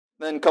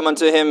Then come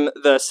unto him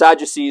the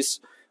Sadducees,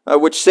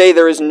 which say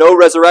there is no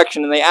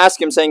resurrection. And they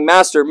ask him, saying,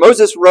 Master,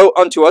 Moses wrote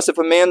unto us, if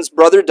a man's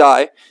brother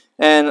die,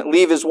 and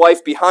leave his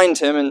wife behind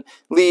him, and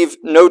leave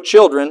no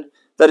children,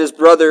 that his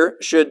brother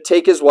should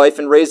take his wife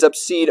and raise up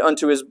seed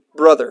unto his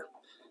brother.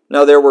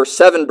 Now there were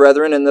 7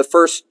 brethren, and the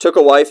first took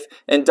a wife,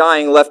 and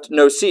dying left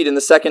no seed. And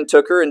the second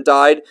took her, and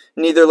died,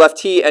 neither left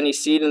he any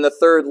seed, and the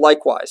third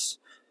likewise.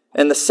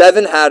 And the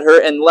 7 had her,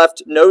 and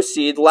left no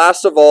seed.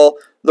 Last of all,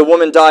 the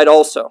woman died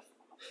also.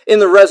 In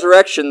the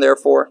resurrection,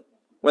 therefore,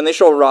 when they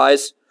shall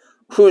rise,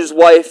 whose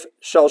wife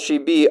shall she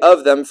be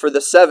of them? For the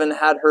 7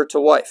 had her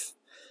to wife.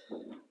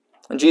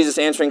 And Jesus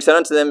answering said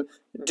unto them,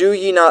 Do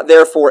ye not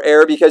therefore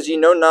err, because ye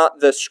know not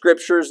the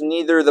Scriptures,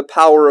 neither the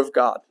power of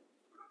God?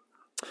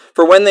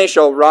 For when they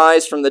shall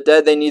rise from the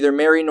dead, they neither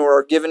marry nor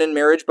are given in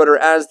marriage, but are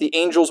as the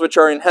angels which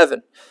are in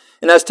heaven.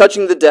 And as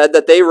touching the dead,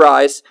 that they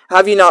rise,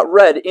 have ye not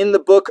read in the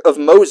book of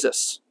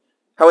Moses,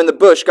 how in the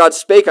bush God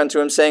spake unto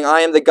him, saying,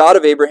 I am the God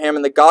of Abraham,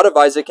 and the God of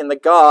Isaac, and the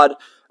God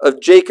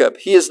of Jacob.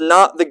 He is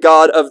not the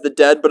God of the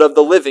dead, but of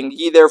the living.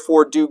 Ye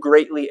therefore do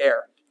greatly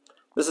err.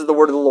 This is the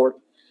word of the Lord.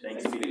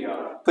 Thanks be to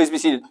God. Please be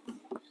seated.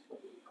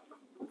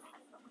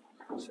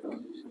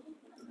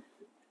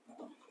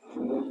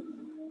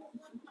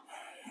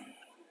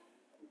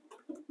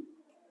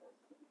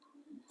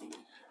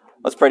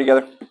 Let's pray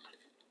together.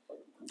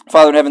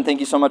 Father in heaven, thank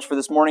you so much for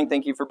this morning.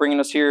 Thank you for bringing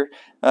us here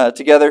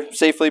together,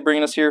 safely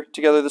bringing us here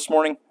together this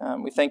morning.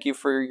 We thank you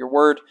for your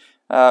word,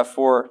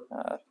 for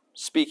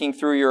speaking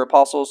through your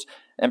apostles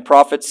and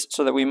prophets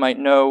so that we might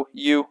know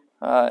you,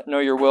 know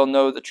your will,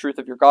 know the truth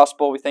of your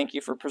gospel. We thank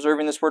you for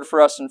preserving this word for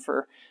us and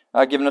for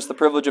giving us the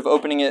privilege of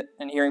opening it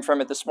and hearing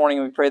from it this morning.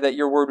 And we pray that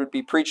your word would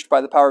be preached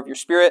by the power of your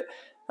Spirit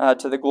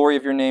to the glory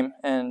of your name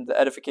and the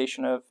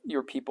edification of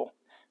your people.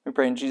 We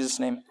pray in Jesus'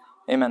 name.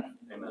 Amen.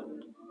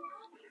 Amen.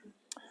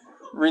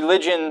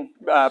 Religion,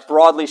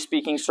 broadly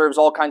speaking, serves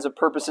all kinds of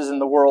purposes in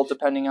the world,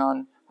 depending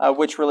on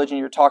which religion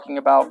you're talking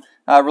about.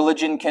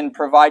 Religion can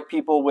provide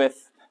people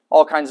with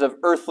all kinds of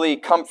earthly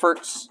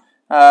comforts,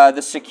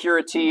 the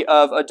security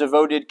of a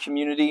devoted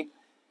community.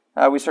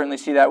 We certainly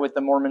see that with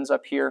the Mormons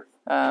up here.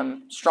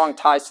 Strong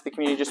ties to the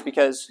community just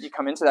because you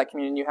come into that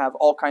community and you have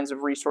all kinds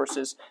of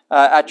resources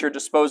at your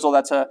disposal.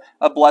 That's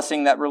a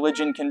blessing that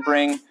religion can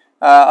bring.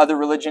 Other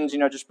religions,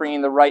 just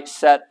bringing the right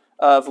set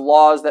of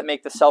laws that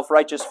make the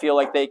self-righteous feel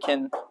like they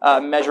can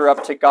measure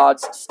up to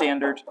God's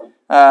standard.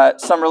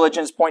 Some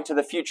religions point to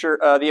the future,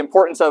 the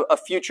importance of a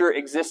future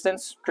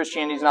existence.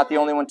 Christianity is not the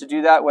only one to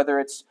do that, whether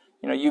it's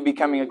you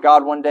becoming a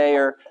god one day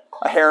or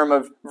a harem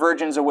of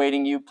virgins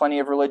awaiting you. Plenty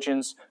of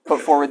religions put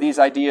forward these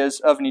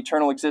ideas of an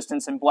eternal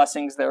existence and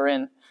blessings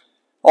therein.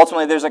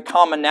 Ultimately, there's a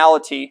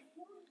commonality,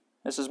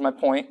 this is my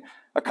point,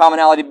 a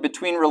commonality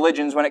between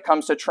religions when it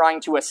comes to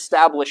trying to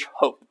establish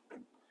hope.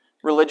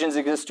 Religions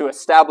exist to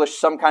establish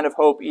some kind of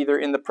hope either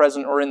in the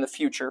present or in the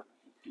future.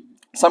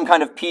 Some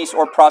kind of peace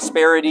or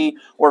prosperity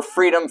or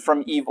freedom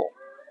from evil.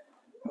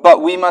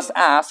 But we must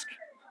ask,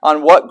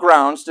 on what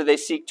grounds do they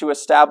seek to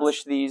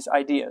establish these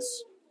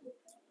ideas?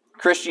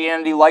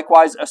 Christianity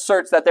likewise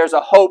asserts that there's a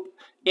hope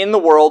in the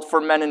world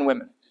for men and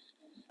women.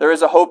 There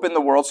is a hope in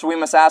the world, so we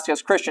must ask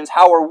as Christians,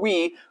 how are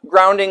we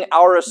grounding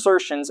our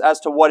assertions as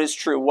to what is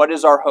true? What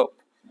is our hope?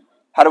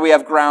 How do we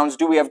have grounds?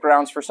 Do we have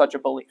grounds for such a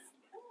belief?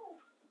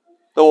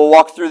 Though we'll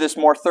walk through this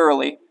more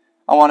thoroughly,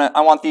 I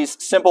want these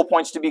simple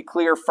points to be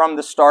clear from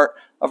the start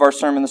of our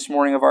sermon this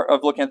morning,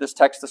 of looking at this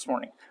text this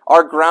morning.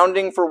 Our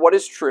grounding for what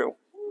is true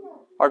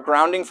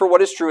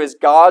is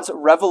God's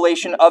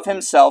revelation of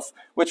himself,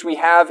 which we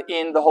have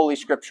in the Holy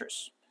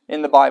Scriptures,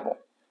 in the Bible.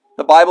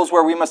 The Bible is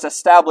where we must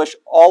establish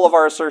all of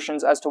our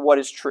assertions as to what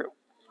is true.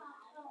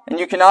 And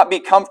you cannot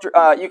be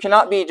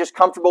just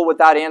comfortable with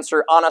that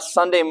answer on a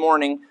Sunday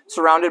morning,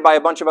 surrounded by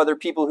a bunch of other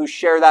people who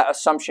share that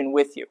assumption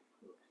with you.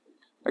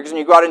 Because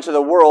when you go out into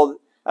the world,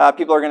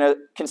 people are going to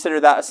consider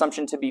that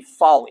assumption to be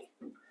folly.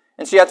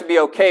 And so you have to be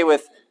okay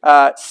with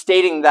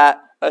stating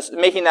that,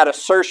 making that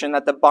assertion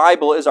that the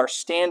Bible is our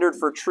standard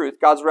for truth,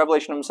 God's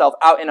revelation of himself,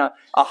 out in a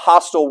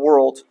hostile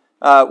world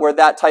where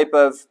that type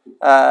of,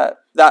 that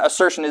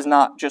assertion is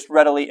not just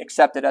readily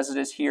accepted as it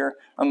is here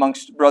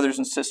amongst brothers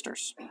and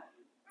sisters.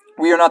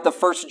 We are not the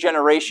first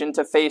generation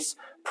to face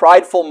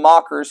prideful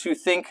mockers who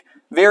think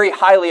very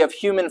highly of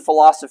human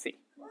philosophy.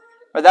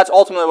 But that's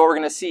ultimately what we're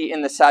going to see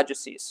in the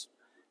Sadducees,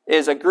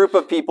 is a group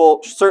of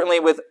people, certainly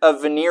with a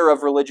veneer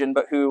of religion,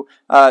 but who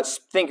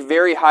think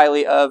very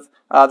highly of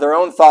their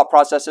own thought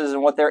processes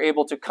and what they're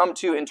able to come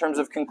to in terms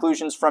of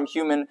conclusions from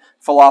human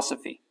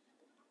philosophy.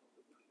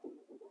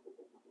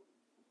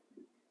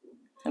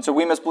 And so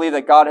we must believe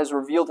that God has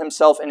revealed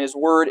himself in his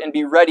word and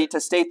be ready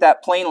to state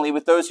that plainly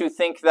with those who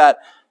think that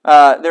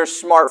they're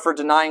smart for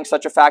denying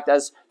such a fact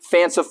as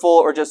fanciful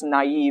or just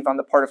naive on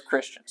the part of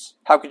Christians.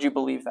 How could you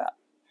believe that?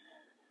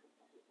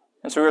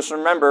 And so we must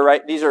remember,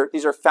 right, these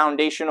are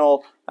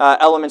foundational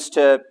elements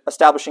to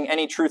establishing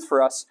any truth for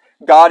us.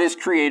 God is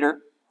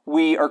creator.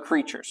 We are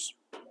creatures.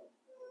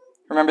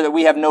 Remember that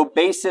we have no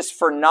basis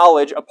for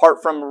knowledge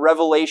apart from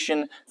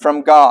revelation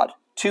from God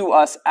to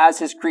us as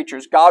his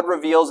creatures. God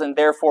reveals and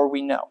therefore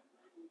we know.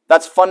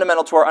 That's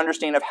fundamental to our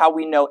understanding of how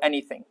we know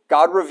anything.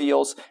 God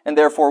reveals, and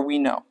therefore we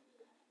know.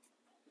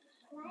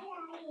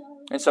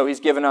 And so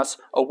he's given us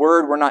a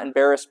word. We're not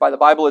embarrassed by the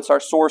Bible. It's our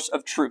source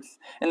of truth.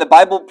 And the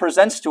Bible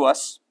presents to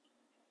us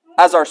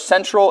as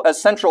central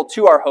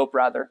to our hope,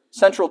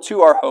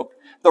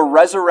 the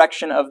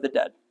resurrection of the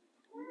dead.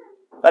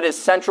 That is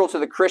central to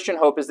the Christian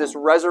hope, is this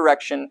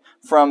resurrection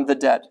from the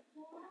dead.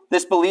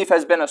 This belief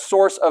has been a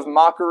source of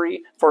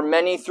mockery for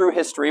many through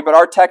history, but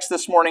our text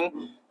this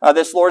morning,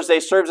 this Lord's Day,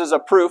 serves as a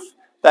proof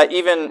that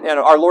even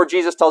our Lord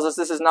Jesus tells us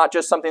this is not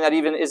just something that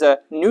even is a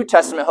New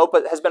Testament hope,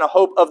 but has been a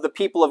hope of the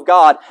people of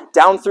God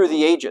down through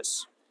the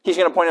ages. He's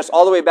going to point us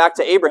all the way back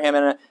to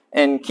Abraham.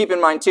 And keep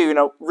in mind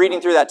too, reading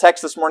through that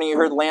text this morning, you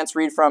heard Lance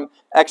read from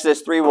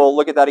Exodus 3. We'll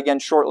look at that again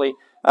shortly.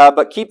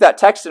 But keep that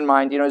text in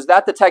mind. Is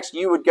that the text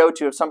you would go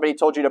to if somebody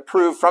told you to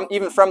prove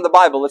even from the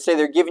Bible? Let's say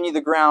they're giving you the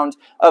ground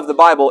of the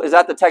Bible. Is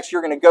that the text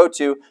you're going to go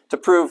to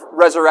prove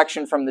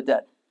resurrection from the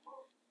dead?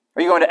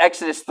 Are you going to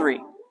Exodus 3?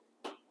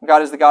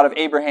 God is the God of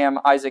Abraham,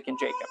 Isaac, and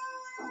Jacob.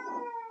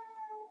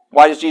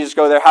 Why does Jesus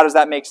go there? How does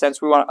that make sense?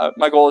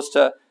 My goal is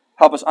to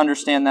help us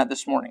understand that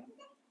this morning.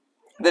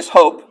 This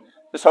hope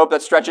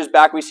that stretches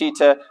back, we see,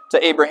 to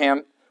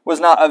Abraham, was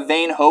not a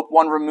vain hope,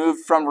 one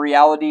removed from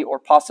reality or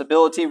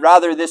possibility.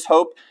 Rather, this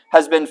hope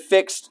has been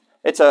fixed.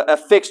 It's a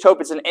fixed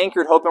hope. It's an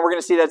anchored hope, and we're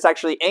going to see that it's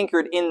actually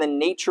anchored in the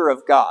nature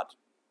of God.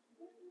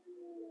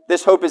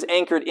 This hope is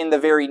anchored in the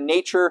very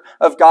nature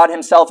of God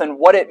himself and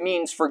what it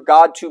means for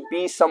God to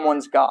be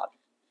someone's God.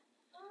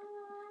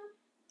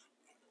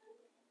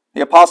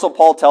 The Apostle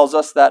Paul tells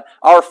us that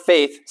our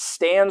faith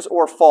stands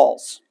or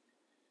falls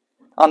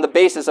on the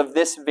basis of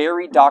this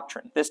very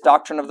doctrine, this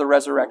doctrine of the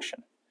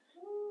resurrection.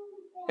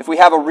 If we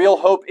have a real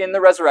hope in the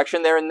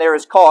resurrection, there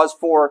is cause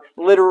for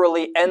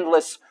literally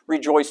endless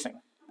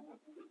rejoicing.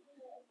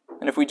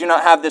 And if we do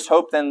not have this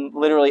hope, then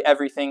literally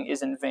everything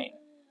is in vain.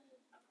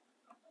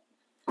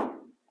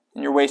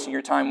 And you're wasting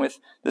your time with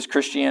this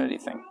Christianity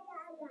thing.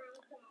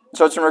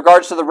 So it's in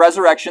regards to the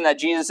resurrection that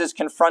Jesus is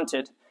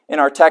confronted in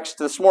our text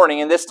this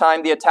morning. And this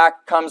time the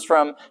attack comes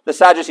from the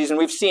Sadducees. And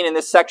we've seen in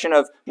this section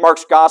of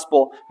Mark's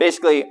gospel,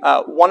 basically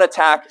one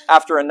attack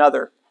after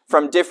another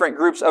from different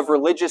groups of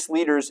religious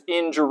leaders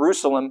in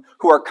Jerusalem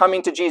who are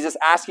coming to Jesus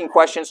asking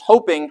questions,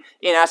 hoping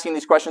in asking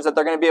these questions that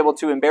they're going to be able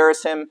to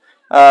embarrass him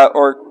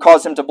or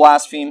cause him to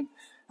blaspheme.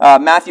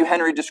 Matthew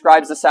Henry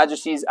describes the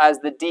Sadducees as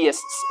the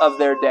deists of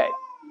their day.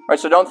 Right,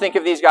 so don't think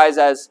of these guys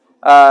as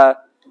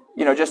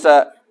just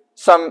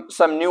some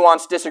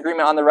nuanced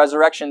disagreement on the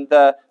resurrection.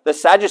 The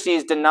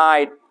Sadducees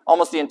denied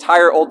almost the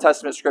entire Old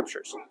Testament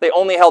scriptures. They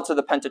only held to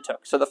the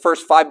Pentateuch. So the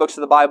first 5 books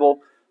of the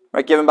Bible,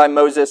 right, given by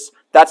Moses,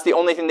 that's the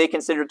only thing they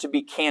considered to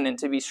be canon,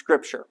 to be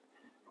scripture.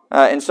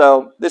 And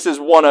so this is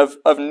one of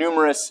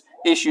numerous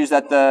issues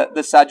that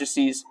the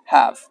Sadducees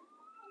have.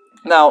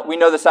 Now, we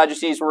know the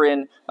Sadducees were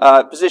in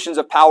positions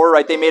of power,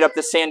 right? They made up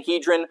the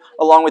Sanhedrin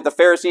along with the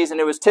Pharisees, and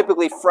it was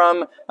typically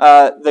from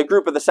the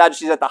group of the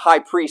Sadducees that the high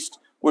priest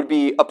would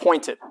be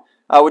appointed,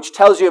 which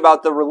tells you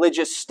about the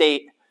religious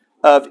state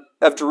of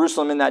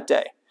Jerusalem in that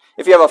day.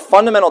 If you have a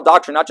fundamental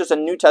doctrine, not just a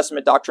New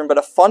Testament doctrine, but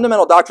a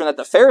fundamental doctrine that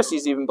the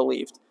Pharisees even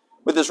believed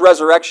with this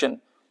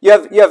resurrection, you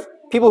have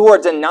people who are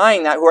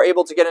denying that, who are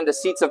able to get into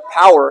seats of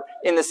power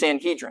in the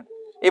Sanhedrin,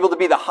 able to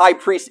be the high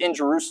priest in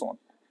Jerusalem.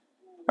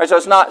 Right, so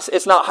it's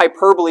not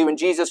hyperbole when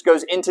Jesus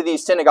goes into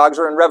these synagogues,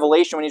 or in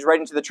Revelation when he's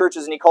writing to the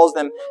churches and he calls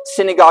them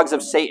synagogues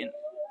of Satan.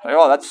 Like,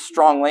 oh, that's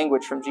strong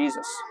language from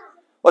Jesus.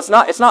 Well,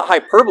 it's not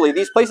hyperbole.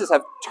 These places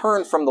have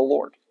turned from the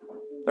Lord.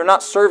 They're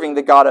not serving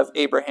the God of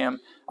Abraham,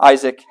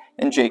 Isaac,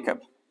 and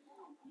Jacob.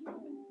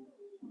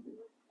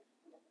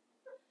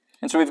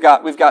 And so we've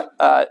got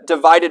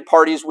divided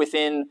parties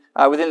within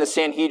the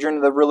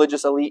Sanhedrin, the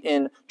religious elite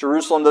in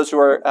Jerusalem, those who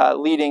are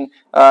leading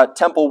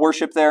temple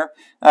worship there,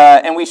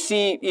 and we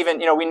see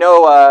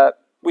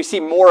we see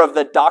more of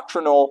the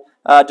doctrinal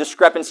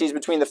discrepancies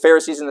between the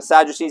Pharisees and the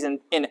Sadducees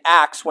in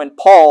Acts when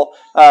Paul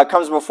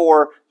comes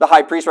before the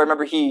high priest. I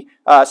remember he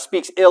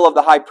speaks ill of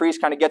the high priest,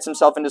 kind of gets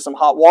himself into some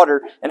hot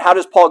water. And how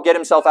does Paul get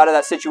himself out of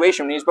that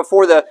situation? When he's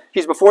before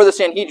the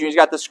Sanhedrin,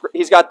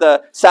 he's got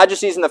the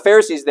Sadducees and the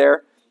Pharisees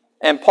there.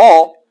 And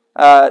Paul,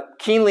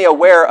 keenly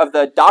aware of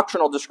the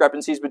doctrinal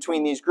discrepancies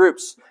between these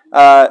groups,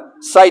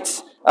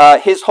 cites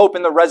his hope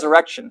in the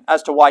resurrection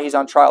as to why he's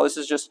on trial. This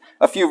is just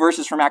a few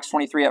verses from Acts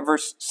 23 at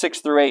verse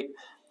 6 through 8.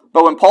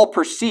 But when Paul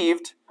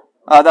perceived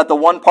that the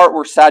one part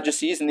were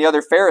Sadducees and the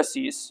other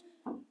Pharisees,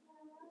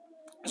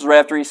 this is right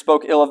after he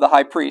spoke ill of the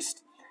high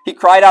priest, he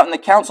cried out in the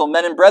council,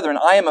 "Men and brethren,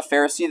 I am a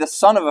Pharisee, the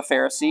son of a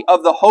Pharisee.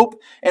 Of the hope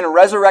and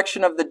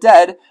resurrection of the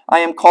dead I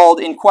am called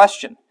in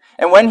question."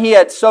 And when he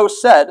had so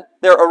said,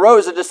 there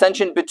arose a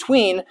dissension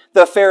between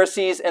the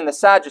Pharisees and the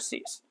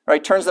Sadducees.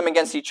 Right? Turns them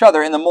against each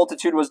other, and the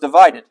multitude was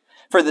divided.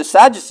 For the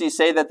Sadducees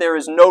say that there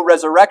is no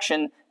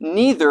resurrection,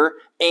 neither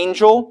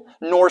angel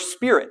nor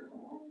spirit.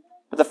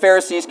 But the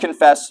Pharisees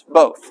confess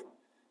both.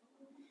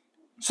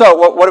 So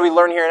what do we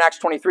learn here in Acts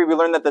 23? We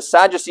learn that the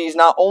Sadducees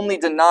not only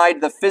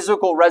denied the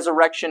physical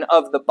resurrection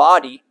of the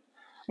body,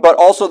 but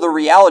also the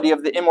reality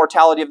of the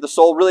immortality of the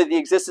soul, really the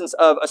existence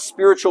of a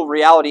spiritual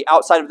reality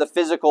outside of the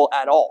physical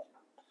at all.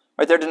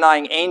 Right? They're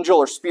denying angel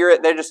or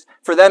spirit.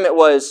 For them it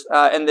was,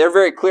 and they're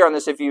very clear on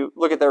this if you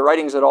look at their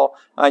writings at all,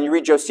 and you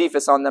read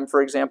Josephus on them,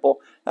 for example,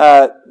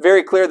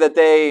 very clear that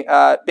they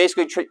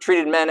basically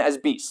treated men as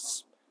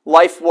beasts.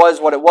 Life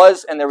was what it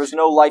was, and there was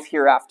no life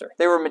hereafter.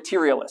 They were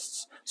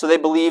materialists. So they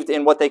believed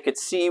in what they could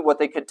see, what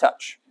they could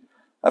touch.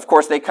 Of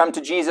course, they come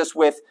to Jesus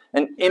with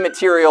an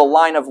immaterial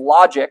line of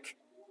logic.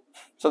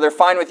 So they're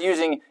fine with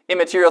using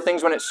immaterial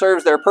things when it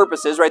serves their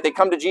purposes, right? They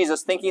come to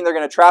Jesus thinking they're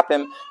going to trap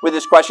him with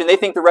this question. They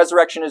think the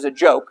resurrection is a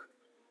joke,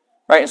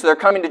 right? And so they're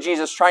coming to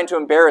Jesus trying to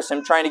embarrass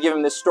him, trying to give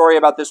him this story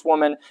about this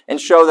woman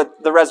and show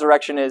that the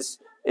resurrection is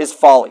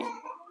folly.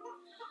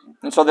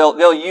 And so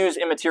they'll use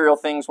immaterial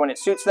things when it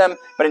suits them,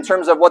 but in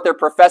terms of what they're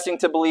professing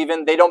to believe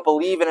in, they don't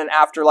believe in an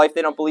afterlife.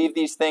 They don't believe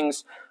these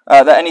things,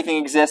 that anything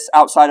exists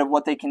outside of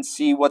what they can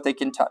see, what they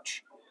can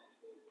touch.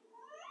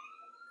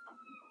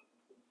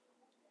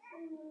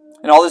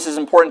 And all this is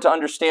important to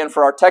understand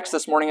for our text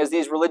this morning as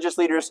these religious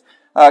leaders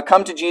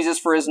come to Jesus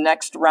for his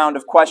next round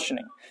of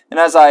questioning. And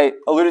as I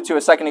alluded to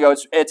a second ago,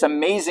 it's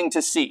amazing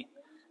to see.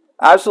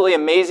 Absolutely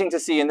amazing to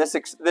see in this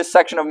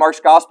section of Mark's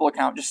gospel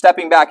account, just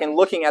stepping back and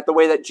looking at the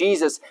way that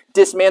Jesus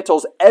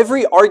dismantles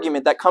every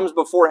argument that comes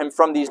before him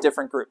from these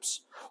different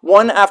groups,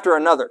 one after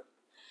another.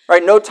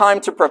 Right? No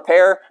time to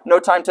prepare, no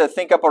time to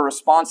think up a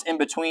response in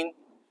between.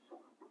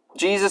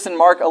 Jesus in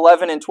Mark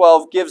 11 and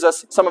 12 gives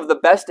us some of the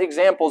best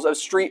examples of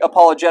street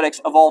apologetics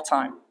of all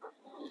time.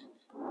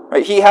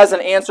 Right? He has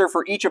an answer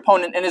for each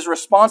opponent, and his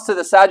response to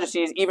the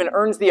Sadducees even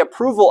earns the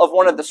approval of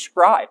one of the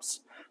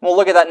scribes. We'll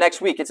look at that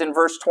next week. It's in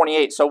verse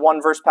 28, so one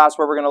verse past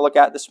where we're going to look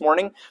at this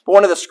morning. But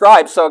one of the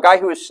scribes, so a guy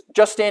who is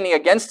just standing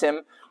against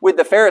him with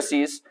the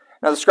Pharisees,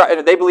 now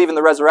they believe in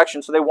the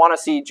resurrection, so they want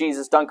to see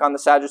Jesus dunk on the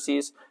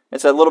Sadducees.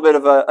 It's a little bit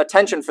of a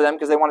tension for them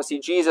because they want to see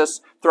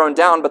Jesus thrown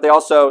down, but they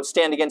also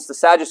stand against the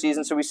Sadducees,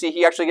 and so we see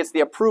he actually gets the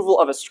approval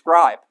of a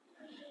scribe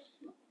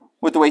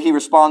with the way he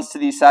responds to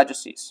these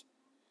Sadducees.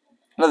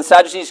 Now, the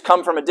Sadducees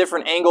come from a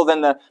different angle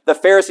than the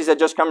Pharisees had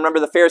just come. Remember,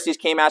 the Pharisees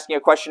came asking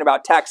a question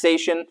about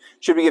taxation.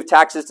 Should we give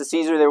taxes to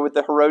Caesar? They were with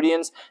the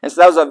Herodians. And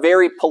so that was a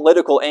very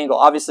political angle.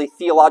 Obviously,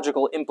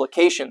 theological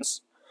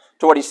implications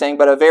to what he's saying,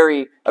 but a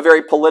very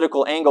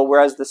political angle,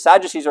 whereas the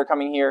Sadducees are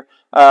coming here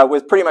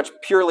with pretty much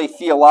purely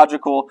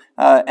theological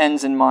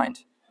ends in mind.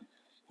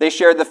 They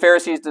shared the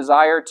Pharisees'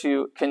 desire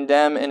to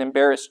condemn and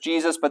embarrass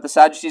Jesus, but the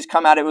Sadducees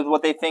come at it with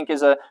what they think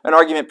is an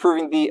argument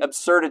proving the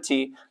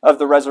absurdity of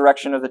the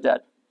resurrection of the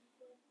dead.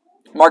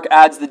 Mark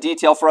adds the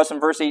detail for us in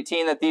verse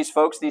 18 that these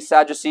folks, these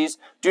Sadducees,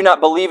 do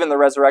not believe in the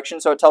resurrection.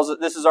 So it tells us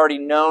this is already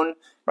known,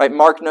 right?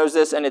 Mark knows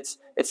this, and it's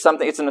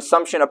an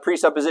assumption, a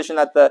presupposition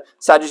that the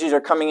Sadducees are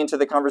coming into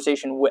the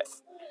conversation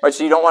with. Right?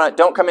 So you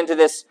don't come into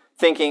this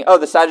thinking, oh,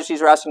 the Sadducees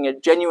are asking a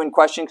genuine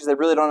question because they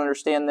really don't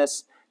understand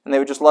this, and they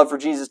would just love for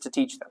Jesus to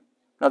teach them.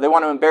 No, they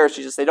want to embarrass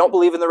Jesus. They don't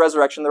believe in the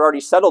resurrection. They're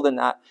already settled in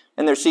that,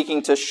 and they're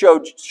seeking to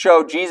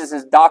show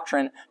Jesus'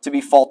 doctrine to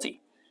be faulty.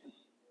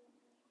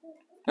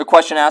 The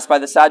question asked by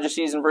the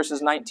Sadducees in verses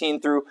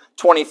 19 through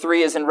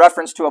 23 is in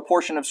reference to a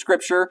portion of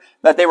Scripture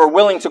that they were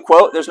willing to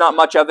quote. There's not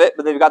much of it,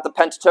 but they've got the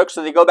Pentateuch,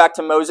 so they go back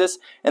to Moses,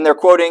 and they're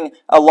quoting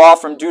a law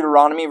from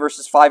Deuteronomy,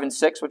 verses 5 and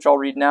 6, which I'll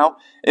read now.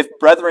 If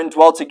brethren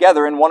dwell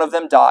together and one of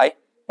them die,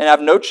 and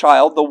have no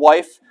child, the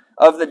wife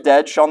of the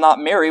dead shall not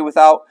marry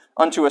without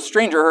unto a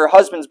stranger. Her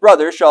husband's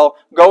brother shall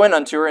go in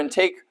unto her and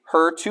take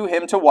her to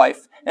him to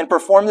wife, and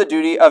perform the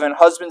duty of an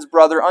husband's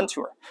brother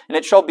unto her. And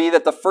it shall be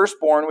that the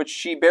firstborn which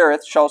she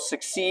beareth shall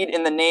succeed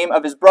in the name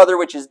of his brother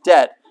which is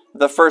dead,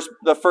 the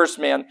first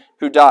man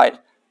who died,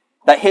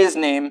 that his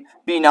name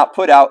be not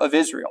put out of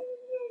Israel.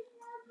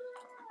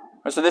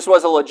 So this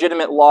was a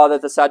legitimate law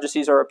that the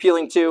Sadducees are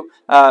appealing to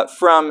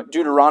from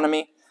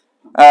Deuteronomy.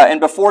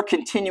 And before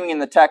continuing in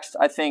the text,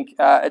 I think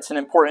it's an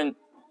important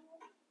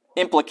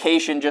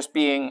implication just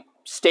being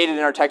stated in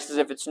our text as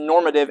if it's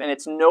normative, and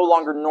it's no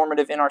longer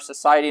normative in our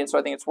society, and so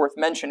I think it's worth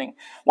mentioning.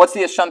 What's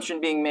the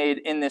assumption being made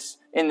in this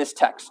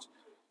text?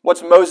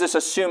 What's Moses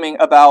assuming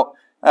about,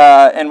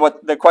 and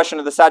what the question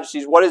of the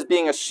Sadducees, what is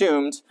being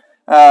assumed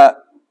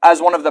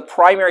as one of the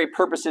primary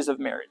purposes of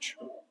marriage?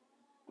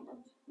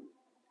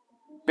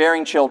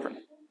 Bearing children.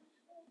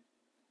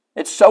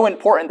 It's so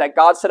important that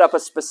God set up a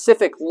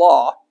specific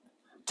law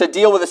to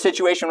deal with a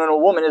situation when a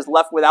woman is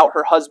left without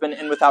her husband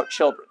and without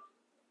children.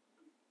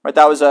 Right?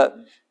 That was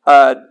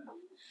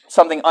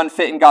something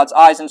unfit in God's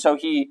eyes, and so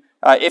he,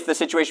 if the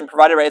situation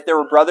provided, right, if there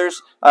were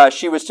brothers,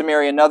 she was to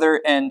marry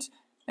another and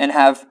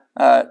have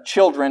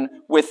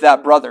children with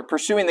that brother.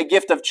 Pursuing the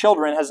gift of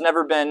children has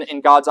never been,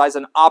 in God's eyes,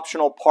 an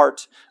optional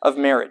part of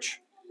marriage.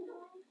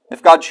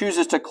 If God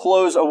chooses to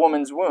close a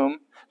woman's womb,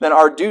 then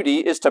our duty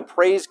is to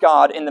praise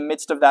God in the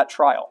midst of that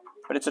trial.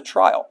 But it's a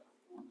trial.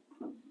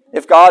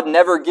 If God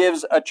never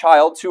gives a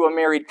child to a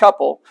married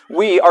couple,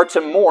 we are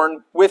to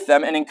mourn with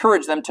them and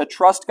encourage them to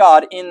trust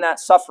God in that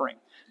suffering.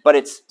 But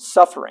it's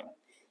suffering.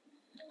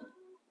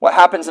 What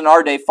happens in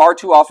our day far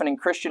too often in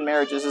Christian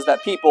marriages is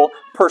that people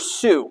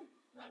pursue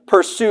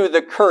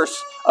the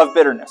curse of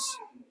bitterness.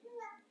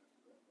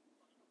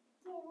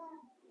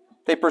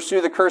 They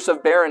pursue the curse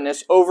of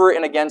barrenness over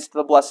and against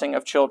the blessing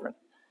of children.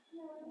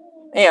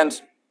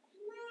 And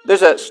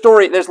there's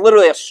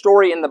literally a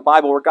story in the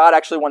Bible where God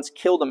actually once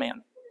killed a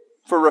man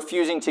for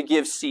refusing to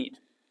give seed.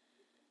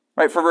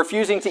 Right? For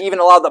refusing to even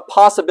allow the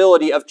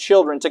possibility of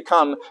children to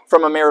come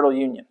from a marital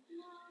union.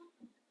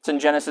 It's in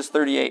Genesis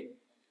 38,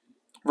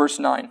 verse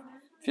 9,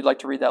 if you'd like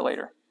to read that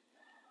later.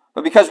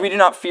 But because we do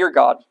not fear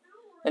God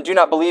and do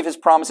not believe his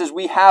promises,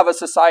 we have a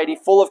society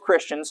full of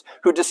Christians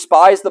who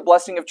despise the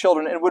blessing of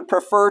children and would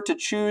prefer to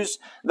choose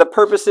the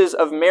purposes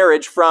of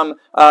marriage from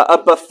a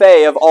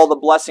buffet of all the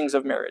blessings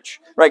of marriage.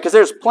 Right? Because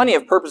there's plenty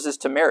of purposes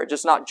to marriage.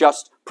 It's not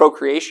just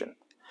procreation.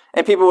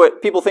 And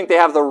people think they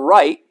have the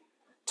right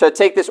to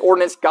take this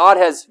ordinance God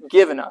has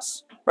given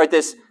us, right?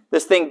 This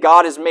thing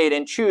God has made,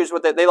 and choose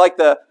what they like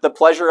the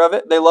pleasure of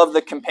it. They love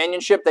the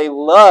companionship. They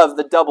love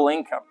the double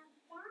income.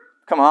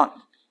 Come on.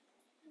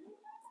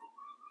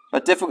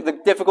 But the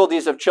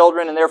difficulties of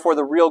children, and therefore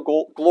the real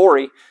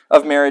glory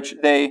of marriage,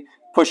 they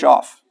push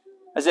off,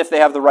 as if they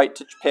have the right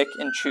to pick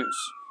and choose.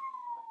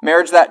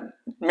 Marriage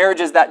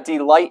is that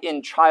delight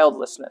in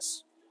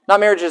childlessness.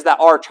 Not marriages that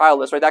are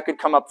childless, right? That could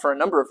come up for a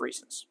number of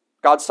reasons.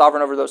 God's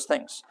sovereign over those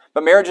things.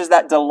 But marriages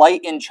that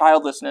delight in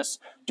childlessness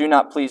do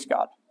not please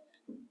God.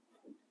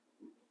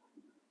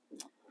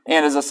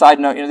 And as a side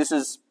note, this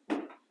is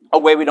a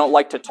way we don't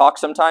like to talk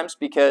sometimes,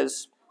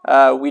 because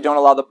we don't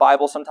allow the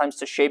Bible sometimes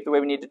to shape the way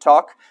we need to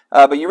talk.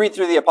 But you read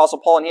through the Apostle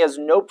Paul, and he has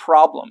no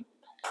problem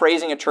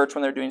praising a church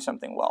when they're doing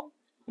something well.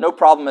 No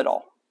problem at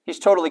all. He's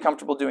totally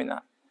comfortable doing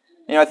that.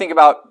 I think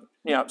about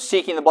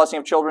seeking the blessing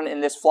of children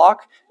in this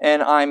flock,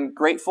 and I'm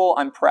grateful,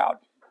 I'm proud.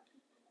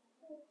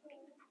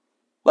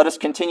 Let us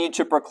continue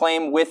to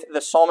proclaim with the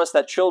psalmist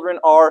that children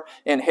are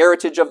an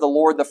heritage of the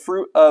Lord, the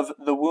fruit of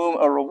the womb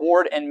a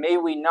reward, and may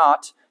we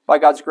not, by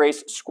God's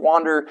grace,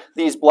 squander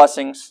these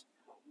blessings,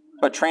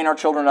 but train our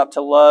children up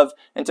to love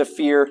and to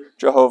fear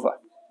Jehovah.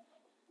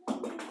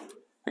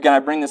 Again, I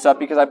bring this up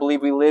because I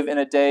believe we live in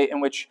a day in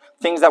which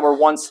things that were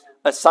once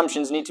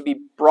assumptions need to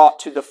be brought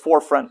to the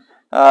forefront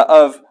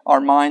of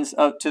our minds,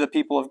 to the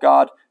people of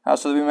God,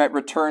 so that we might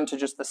return to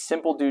just the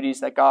simple duties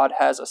that God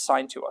has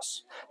assigned to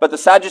us. But the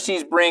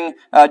Sadducees bring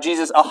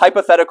Jesus a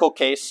hypothetical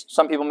case.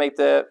 Some people make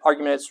the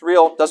argument it's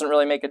real, doesn't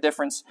really make a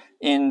difference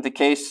in the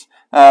case.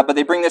 But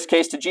they bring this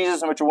case to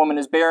Jesus in which a woman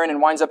is barren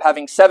and winds up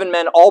having 7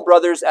 men, all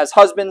brothers, as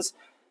husbands.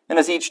 And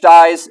as each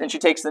dies and she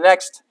takes the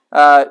next,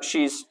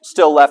 she's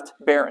still left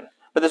barren.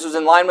 But this was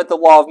in line with the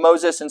law of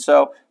Moses, and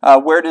so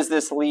where does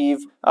this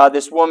leave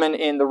this woman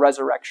in the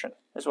resurrection,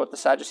 is what the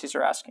Sadducees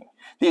are asking.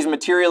 These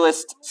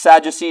materialist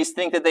Sadducees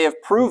think that they have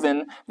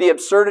proven the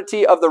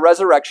absurdity of the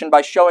resurrection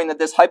by showing that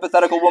this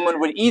hypothetical woman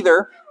would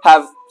either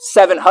have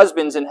 7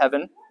 husbands in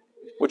heaven,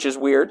 which is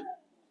weird,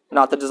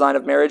 not the design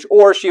of marriage,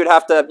 or she would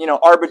have to,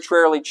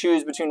 arbitrarily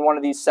choose between one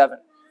of these 7.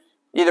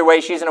 Either way,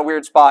 she's in a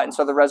weird spot, and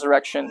so the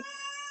resurrection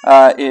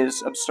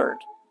is absurd.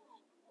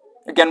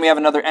 Again, we have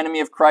another enemy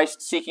of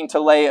Christ seeking to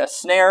lay a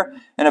snare,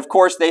 and of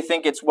course they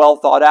think it's well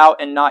thought out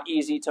and not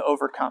easy to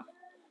overcome.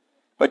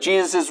 But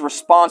Jesus'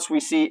 response, we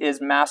see, is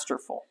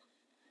masterful.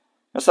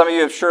 Now, some of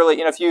you have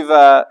surely, if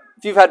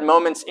you've had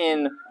moments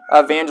in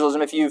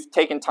evangelism, if you've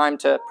taken time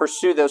to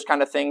pursue those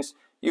kind of things,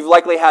 you've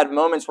likely had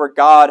moments where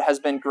God has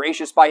been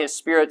gracious by His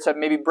Spirit to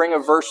maybe bring a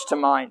verse to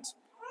mind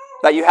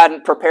that you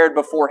hadn't prepared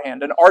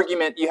beforehand, an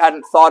argument you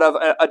hadn't thought of,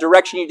 a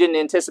direction you didn't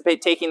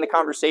anticipate taking the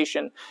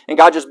conversation, and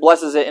God just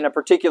blesses it in a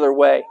particular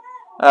way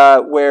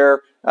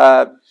where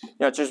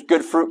it's just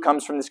good fruit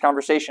comes from this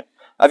conversation.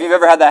 If you've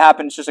ever had that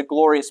happen, it's just a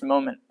glorious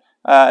moment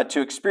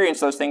to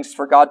experience those things,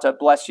 for God to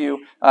bless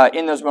you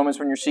in those moments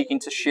when you're seeking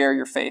to share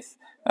your faith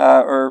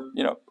or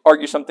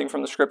argue something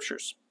from the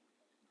Scriptures.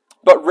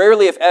 But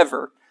rarely, if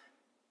ever,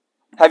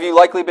 have you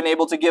likely been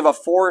able to give a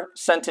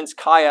 4-sentence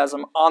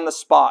chiasm on the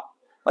spot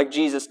like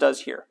Jesus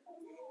does here.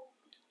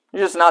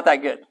 You're just not that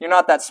good. You're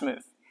not that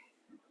smooth.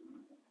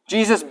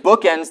 Jesus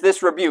bookends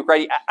this rebuke,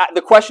 right?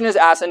 The question is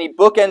asked, and he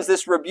bookends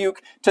this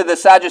rebuke to the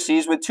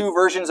Sadducees with 2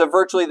 versions of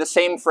virtually the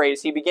same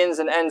phrase. He begins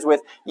and ends with,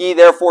 "Ye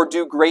therefore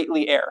do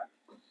greatly err."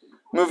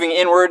 Moving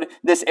inward,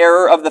 this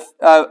error of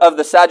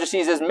the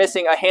Sadducees is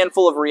missing a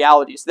handful of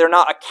realities. They're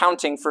not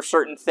accounting for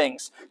certain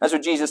things. That's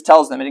what Jesus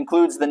tells them. It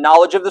includes the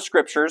knowledge of the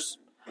Scriptures,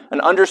 an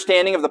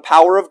understanding of the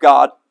power of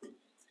God,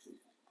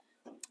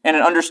 and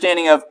an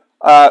understanding of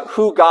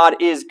who God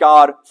is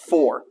God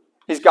for.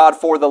 He's God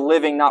for the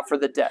living, not for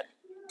the dead.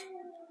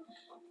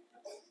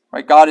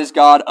 Right? God is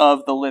God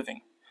of the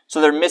living. So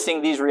they're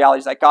missing these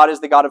realities, that God is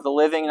the God of the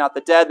living, not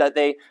the dead, that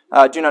they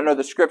do not know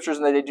the Scriptures,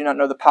 and that they do not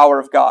know the power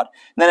of God.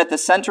 And then at the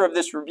center of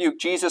this rebuke,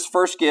 Jesus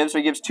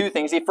he gives 2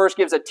 things. He first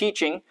gives a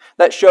teaching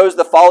that shows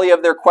the folly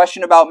of their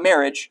question about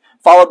marriage,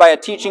 followed by a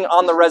teaching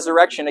on the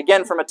resurrection.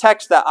 Again, from a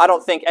text that I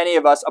don't think any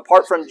of us,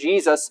 apart from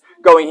Jesus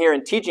going here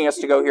and teaching us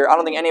to go here, I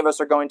don't think any of us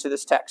are going to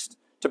this text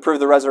to prove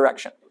the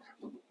resurrection.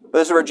 But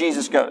this is where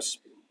Jesus goes.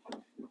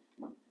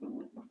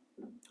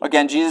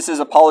 Again, Jesus'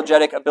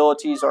 apologetic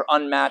abilities are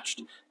unmatched,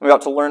 and we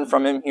ought to learn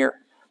from him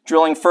here.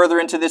 Drilling further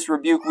into this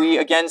rebuke, we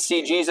again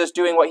see Jesus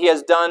doing what he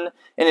has done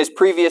in his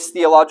previous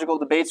theological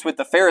debates with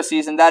the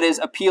Pharisees, and that is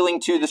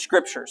appealing to the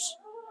Scriptures.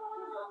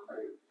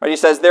 Right? He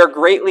says they're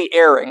greatly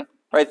erring.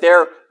 Right?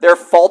 They're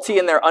faulty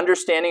in their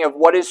understanding of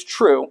what is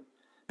true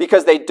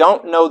because they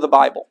don't know the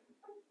Bible.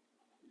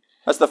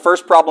 That's the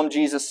first problem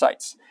Jesus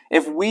cites.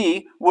 If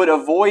we would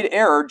avoid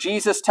error,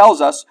 Jesus tells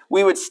us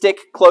we would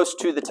stick close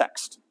to the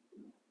text.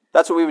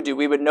 That's what we would do.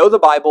 We would know the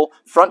Bible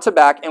front to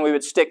back, and we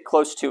would stick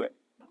close to it.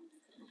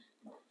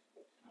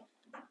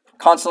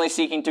 Constantly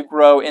seeking to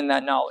grow in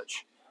that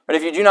knowledge. But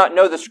if you do not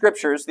know the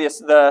Scriptures,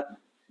 the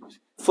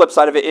flip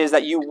side of it is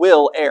that you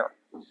will err.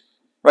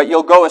 Right?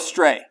 You'll go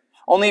astray.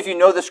 Only if you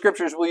know the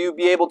Scriptures will you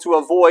be able to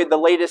avoid the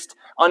latest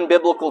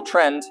unbiblical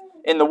trend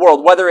in the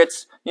world, whether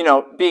it's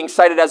being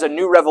cited as a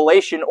new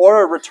revelation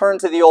or a return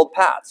to the old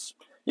paths.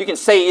 You can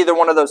say either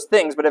one of those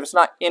things, but if it's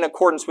not in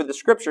accordance with the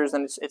Scriptures,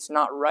 then it's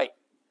not right.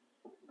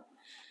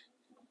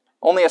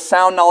 Only a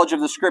sound knowledge of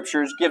the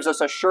Scriptures gives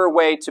us a sure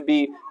way to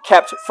be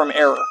kept from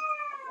error.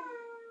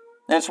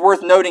 And it's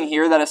worth noting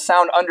here that a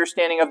sound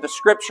understanding of the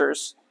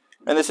Scriptures,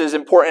 and this is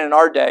important in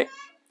our day,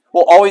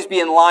 will always be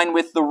in line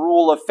with the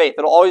rule of faith.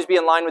 It'll always be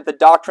in line with the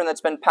doctrine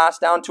that's been passed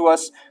down to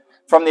us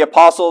from the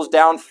apostles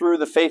down through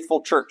the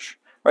faithful church.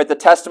 Right? The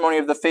testimony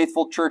of the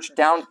faithful church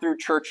down through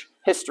church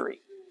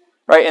history.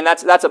 Right? And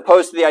that's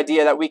opposed to the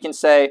idea that we can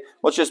say,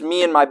 well, it's just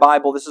me and my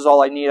Bible. This is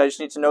all I need. I just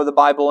need to know the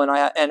Bible, and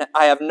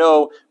I have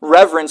no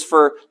reverence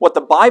for what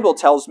the Bible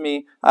tells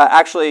me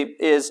actually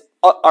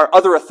are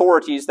other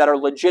authorities that are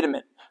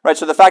legitimate. Right?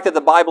 So the fact that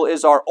the Bible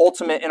is our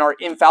ultimate and our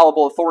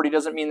infallible authority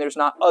doesn't mean there's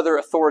not other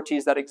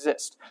authorities that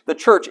exist. The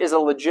church is a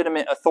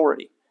legitimate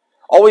authority,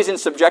 always in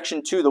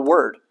subjection to the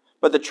Word.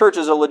 But the church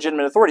is a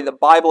legitimate authority. The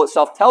Bible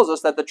itself tells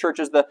us that the church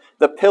is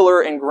the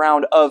pillar and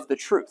ground of the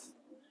truth.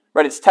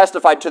 Right? It's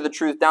testified to the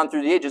truth down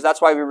through the ages.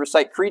 That's why we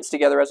recite creeds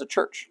together as a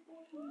church.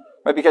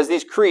 Right? Because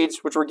these creeds,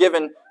 which were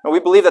given, and we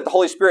believe that the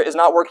Holy Spirit is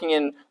not working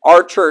in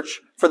our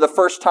church for the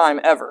first time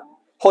ever.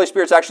 Holy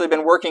Spirit's actually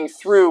been working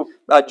through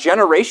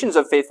generations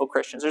of faithful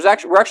Christians.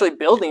 We're actually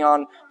building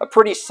on a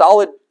pretty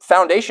solid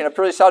foundation, a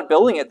pretty solid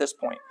building at this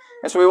point.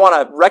 And so we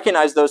want to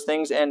recognize those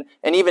things and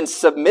even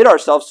submit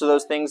ourselves to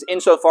those things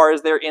insofar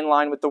as they're in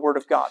line with the Word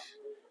of God.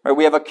 Right?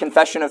 We have a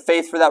confession of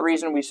faith for that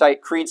reason. We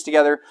cite creeds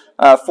together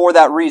for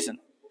that reason.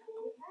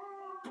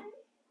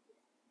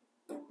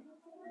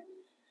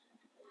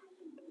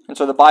 And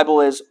so the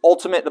Bible is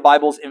ultimate. The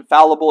Bible is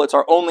infallible. It's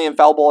our only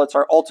infallible. It's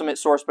our ultimate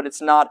source, but it's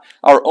not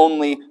our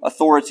only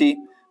authority.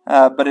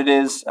 But it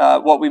is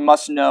what we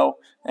must know.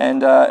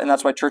 And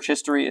that's why church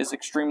history is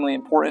extremely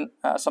important,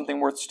 something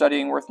worth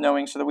studying, worth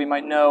knowing, so that we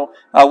might know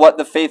what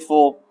the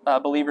faithful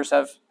believers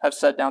have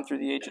said down through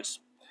the ages.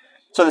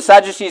 So the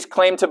Sadducees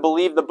claim to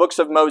believe the books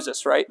of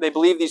Moses, right? They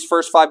believe these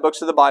first 5 books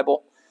of the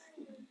Bible.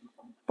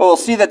 But we'll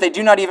see that they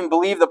do not even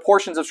believe the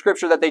portions of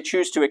Scripture that they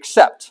choose to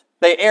accept.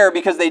 They err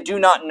because they do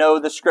not know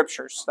the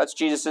Scriptures. That's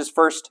Jesus'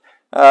 first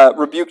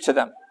rebuke to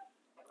them.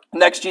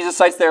 Next, Jesus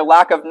cites their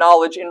lack of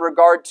knowledge in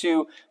regard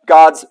to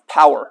God's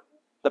power,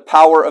 the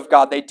power of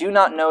God. They do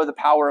not know the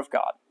power of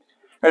God.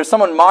 Right? If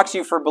someone mocks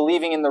you for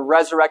believing in the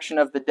resurrection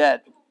of the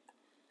dead,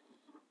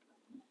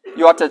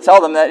 you ought to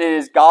tell them that it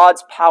is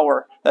God's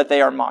power that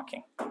they are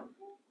mocking.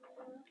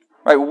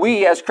 Right?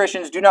 We, as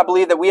Christians, do not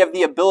believe that we have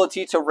the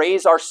ability to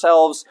raise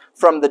ourselves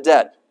from the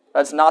dead.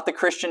 That's not the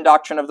Christian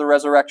doctrine of the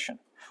resurrection.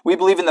 We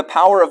believe in the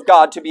power of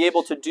God to be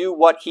able to do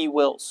what He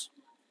wills.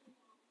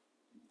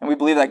 And we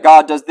believe that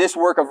God does this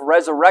work of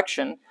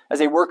resurrection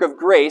as a work of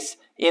grace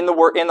in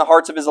the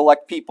hearts of His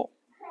elect people.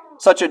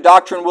 Such a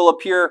doctrine will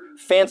appear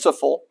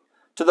fanciful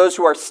to those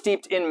who are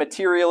steeped in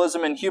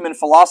materialism and human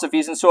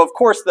philosophies. And so, of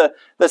course,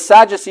 the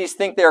Sadducees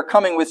think they are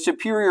coming with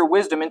superior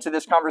wisdom into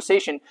this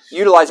conversation,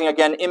 utilizing,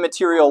 again,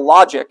 immaterial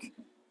logic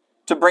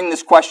to bring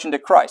this question to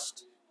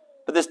Christ.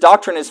 But this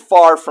doctrine is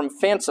far from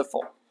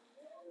fanciful.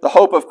 The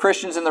hope of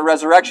Christians in the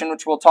resurrection,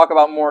 which we'll talk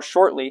about more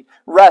shortly,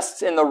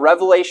 rests in the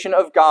revelation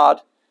of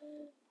God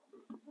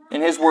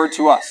in His Word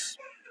to us.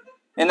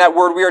 In that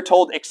Word, we are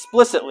told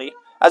explicitly,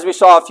 as we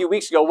saw a few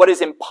weeks ago, what is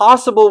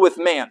impossible with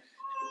man,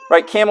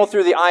 right? Camel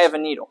through the eye of a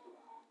needle,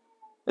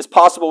 is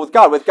possible with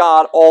God. With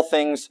God, all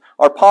things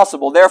are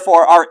possible.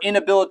 Therefore, our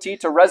inability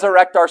to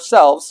resurrect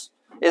ourselves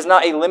is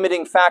not a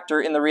limiting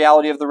factor in the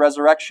reality of the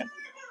resurrection.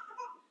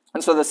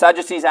 And so the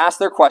Sadducees ask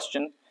their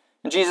question,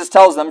 and Jesus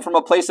tells them from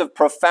a place of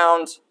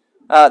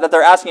that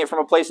they're asking it from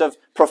a place of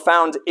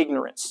profound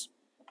ignorance.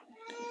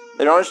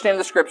 They don't understand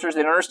the Scriptures.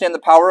 They don't understand the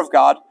power of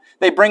God.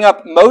 They bring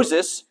up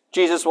Moses,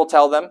 Jesus will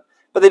tell them,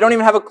 but they don't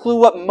even have a clue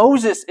what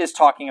Moses is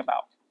talking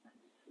about.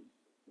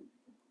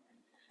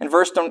 In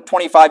verse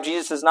 25,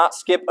 Jesus does not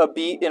skip a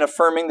beat in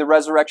affirming the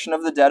resurrection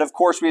of the dead. Of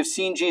course, we have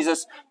seen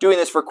Jesus doing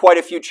this for quite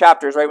a few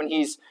chapters, right? When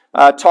He's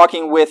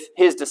talking with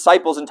His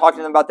disciples and talking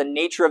to them about the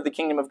nature of the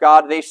kingdom of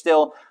God, they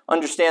still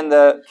understand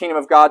the kingdom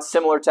of God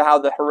similar to how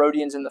the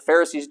Herodians and the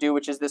Pharisees do,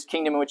 which is this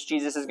kingdom in which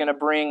Jesus is going to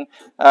bring,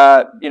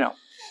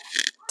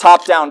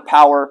 top-down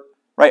power,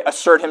 right?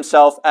 Assert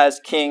Himself as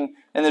king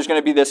and there's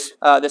going to be this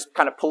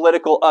kind of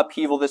political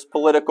upheaval, this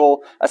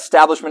political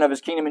establishment of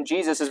his kingdom. And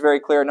Jesus is very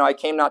clear, no, I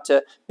came not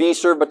to be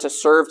served, but to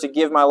serve, to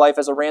give my life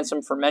as a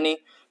ransom for many.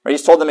 Right?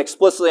 He's told them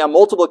explicitly on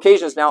multiple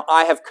occasions now,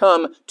 I have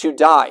come to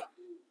die.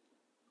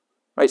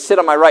 Right? Sit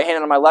on my right hand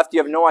and on my left. You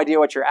have no idea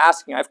what you're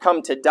asking. I've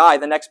come to die.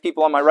 The next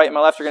people on my right and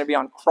my left are going to be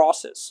on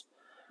crosses.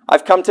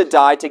 I've come to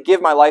die, to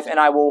give my life, and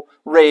I will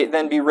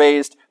then be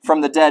raised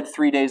from the dead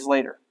 3 days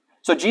later.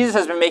 So Jesus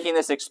has been making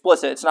this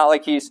explicit. It's not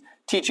like he's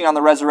teaching on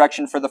the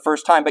resurrection for the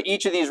first time, but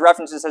each of these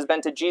references has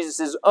been to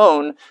Jesus'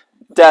 own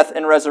death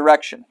and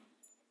resurrection.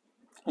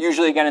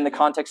 Usually, again, in the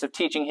context of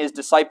teaching his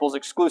disciples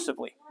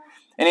exclusively.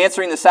 In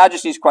answering the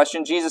Sadducees'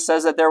 question, Jesus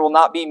says that there will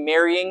not be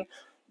marrying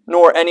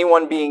nor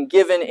anyone being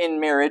given in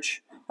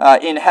marriage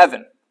in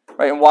heaven.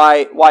 Right? And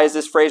why is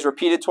this phrase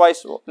repeated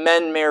twice? Well,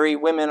 men marry,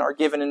 women are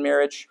given in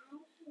marriage.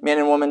 Man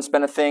and woman's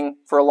been a thing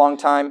for a long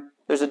time.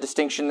 There's a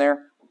distinction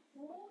there.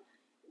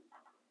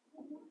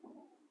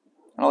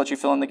 I'll let you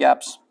fill in the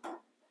gaps.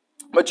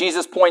 But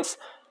Jesus' point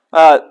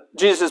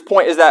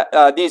is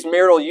that these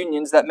marital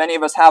unions that many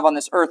of us have on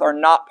this earth are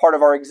not part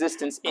of our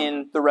existence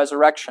in the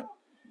resurrection.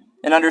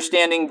 And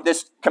understanding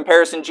this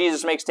comparison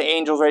Jesus makes to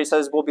angels, where he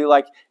says we'll be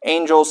like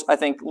angels, I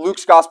think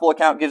Luke's gospel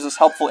account gives us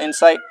helpful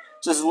insight.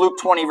 So this is Luke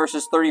 20,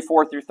 verses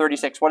 34 through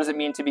 36. What does it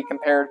mean to be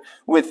compared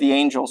with the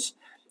angels?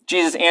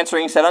 Jesus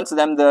answering said unto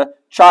them, the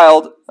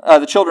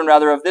children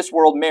of this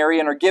world marry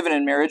and are given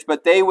in marriage,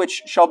 but they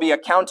which shall be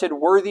accounted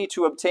worthy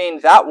to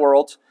obtain that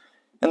world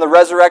and the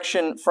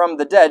resurrection from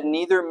the dead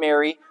neither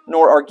marry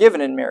nor are given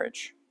in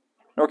marriage,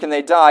 nor can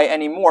they die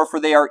any more, for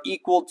they are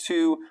equal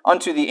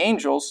unto the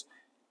angels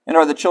and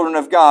are the children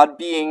of God,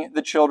 being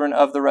the children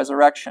of the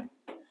resurrection.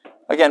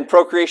 Again,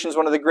 procreation is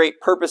one of the great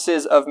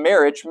purposes of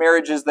marriage.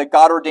 Marriage is the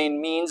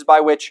God-ordained means by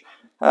which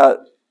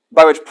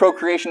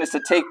procreation is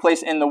to take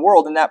place in the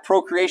world, and that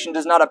procreation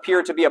does not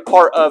appear to be a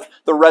part of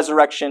the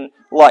resurrection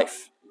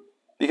life.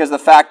 Because the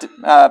fact,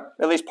 at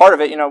least part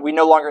of it, we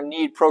no longer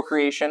need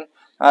procreation.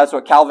 That's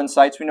what Calvin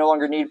cites. We no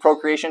longer need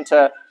procreation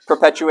to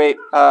perpetuate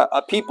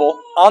a people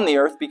on the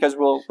earth because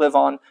we'll live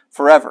on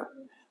forever.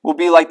 We'll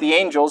be like the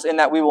angels in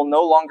that we will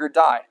no longer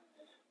die,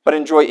 but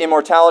enjoy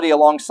immortality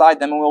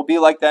alongside them, and we'll be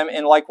like them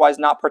in likewise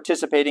not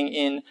participating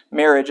in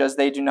marriage as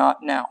they do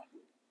not now.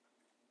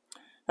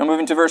 Now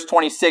moving to verse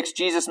 26,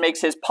 Jesus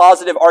makes his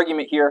positive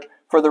argument here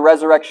for the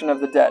resurrection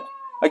of the dead.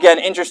 Again,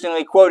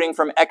 interestingly quoting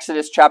from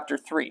Exodus chapter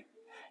 3.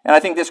 And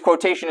I think this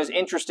quotation is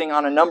interesting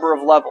on a number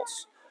of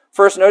levels.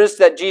 First, notice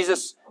that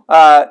Jesus,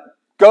 at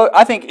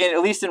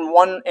least in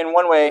one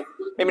way,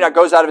 maybe not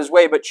goes out of his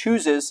way, but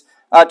chooses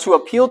to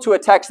appeal to a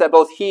text that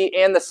both he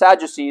and the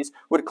Sadducees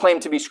would claim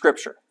to be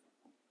Scripture.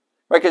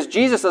 Right? Because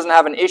Jesus doesn't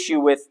have an issue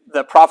with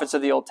the prophets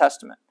of the Old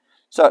Testament.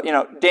 So,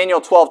 Daniel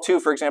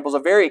 12:2, for example, is a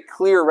very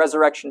clear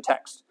resurrection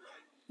text.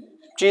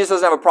 Jesus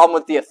doesn't have a problem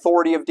with the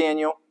authority of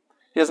Daniel.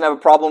 He doesn't have a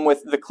problem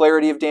with the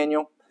clarity of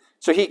Daniel.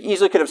 So he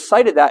easily could have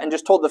cited that and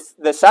just told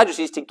the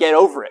Sadducees to get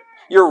over it.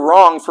 You're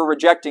wrong for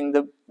rejecting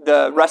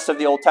the rest of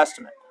the Old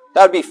Testament.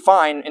 That would be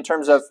fine in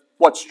terms of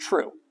what's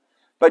true.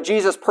 But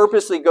Jesus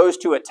purposely goes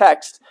to a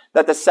text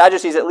that the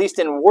Sadducees, at least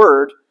in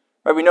word,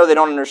 right, we know they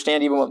don't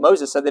understand even what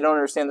Moses said. They don't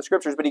understand the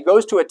Scriptures. But he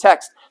goes to a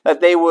text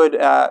that they would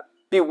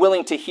be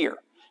willing to hear.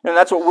 And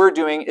that's what we're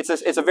doing.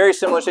 It's a very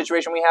similar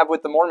situation we have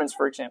with the Mormons,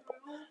 for example.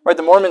 Right?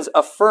 The Mormons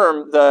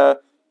affirm the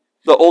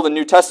Old and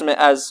New Testament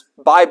as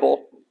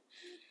Bible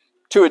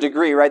to a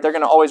degree, right? They're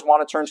going to always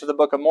want to turn to the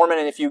Book of Mormon,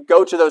 and if you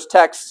go to those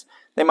texts,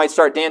 they might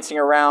start dancing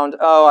around,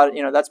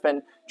 that's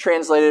been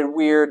translated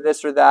weird,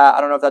 this or that.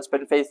 I don't know if that's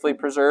been faithfully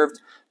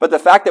preserved. But the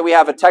fact that we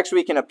have a text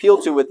we can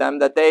appeal to with them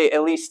that they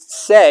at least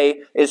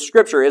say is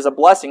Scripture is a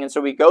blessing, and so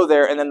we go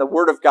there, and then the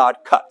Word of God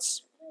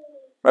cuts.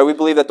 Right? We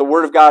believe that the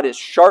Word of God is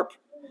sharp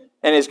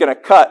and is going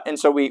to cut, and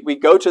so we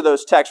go to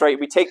those texts, right?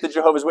 We take the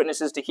Jehovah's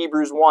Witnesses to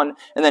Hebrews 1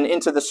 and then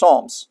into the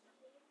Psalms.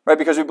 Right,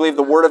 because we believe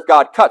the Word of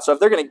God cuts. So if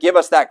they're going to give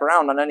us that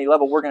ground on any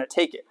level, we're going to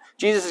take it.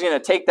 Jesus is going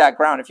to take that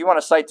ground. If you want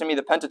to cite to me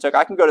the Pentateuch,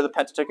 I can go to the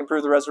Pentateuch and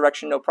prove the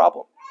resurrection, no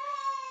problem.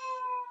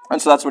 And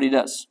so that's what he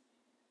does.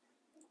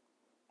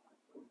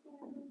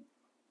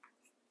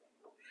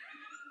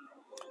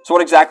 So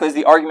what exactly is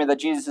the argument that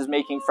Jesus is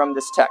making from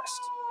this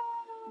text?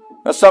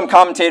 Now, some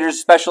commentators,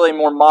 especially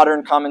more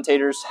modern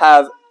commentators,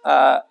 have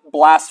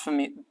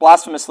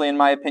blasphemously, in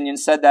my opinion,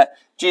 said that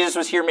Jesus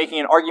was here making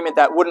an argument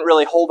that wouldn't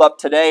really hold up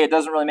today. It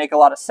doesn't really make a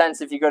lot of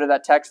sense if you go to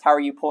that text. How are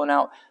you pulling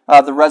out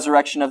the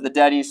resurrection of the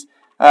dead? He's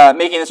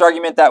making this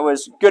argument that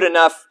was good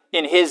enough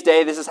in his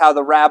day. This is how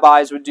the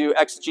rabbis would do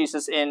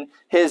exegesis in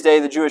his day,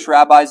 the Jewish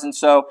rabbis, and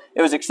so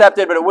it was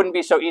accepted, but it wouldn't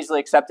be so easily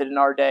accepted in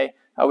our day.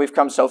 We've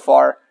come so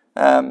far.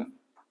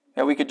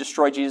 We could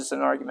destroy Jesus in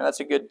an argument. That's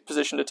a good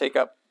position to take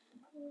up.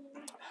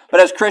 But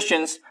as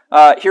Christians,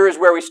 here is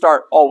where we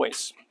start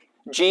always.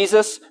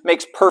 Jesus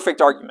makes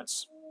perfect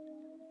arguments.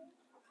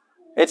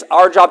 It's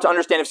our job to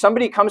understand. If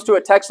somebody comes to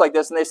a text like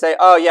this and they say,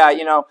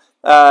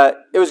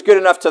 it was good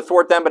enough to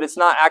thwart them, but it's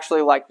not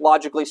actually like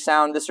logically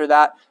sound, this or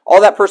that,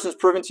 all that person's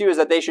proven to you is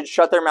that they should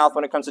shut their mouth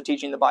when it comes to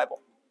teaching the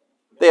Bible.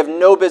 They have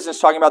no business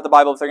talking about the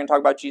Bible if they're going to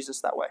talk about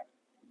Jesus that way.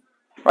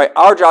 Right?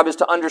 Our job is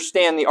to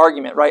understand the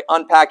argument, right?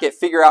 Unpack it,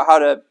 figure out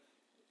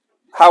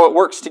how it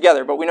works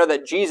together. But we know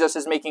that Jesus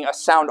is making a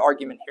sound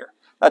argument here.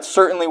 That's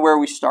certainly where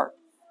we start.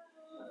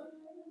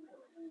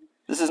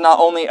 This is not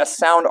only a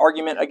sound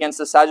argument against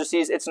the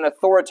Sadducees, it's an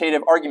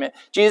authoritative argument.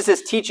 Jesus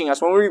is teaching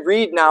us. When we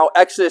read now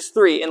Exodus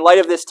 3, in light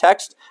of this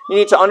text, you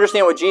need to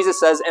understand what Jesus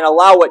says and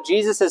allow what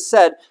Jesus has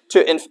said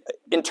to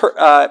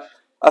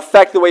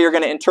affect the way you're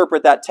going to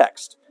interpret that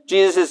text.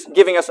 Jesus is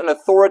giving us an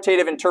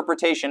authoritative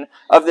interpretation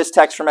of this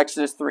text from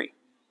Exodus 3.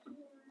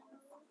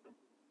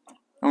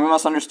 And we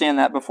must understand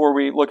that before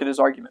we look at his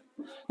argument.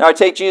 Now, I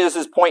take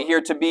Jesus' point here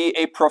to be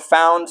a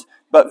profound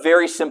but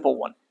very simple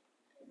one.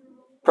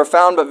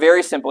 Profound but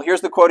very simple. Here's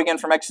the quote again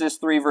from Exodus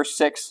 3, verse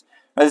 6.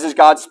 This is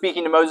God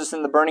speaking to Moses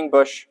in the burning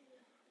bush.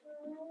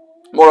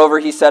 Moreover,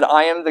 he said,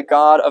 I am the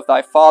God of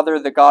thy father,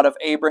 the God of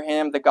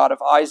Abraham, the God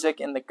of Isaac,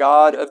 and the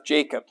God of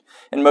Jacob.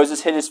 And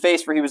Moses hid his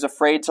face, for he was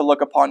afraid to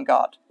look upon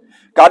God.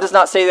 God does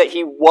not say that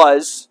he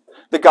was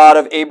the God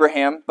of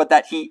Abraham, but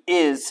that he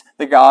is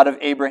the God of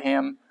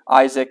Abraham,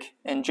 Isaac,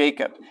 and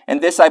Jacob. And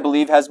this, I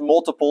believe, has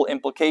multiple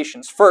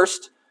implications.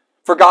 First,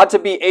 for God to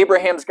be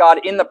Abraham's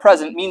God in the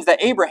present means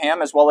that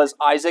Abraham, as well as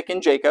Isaac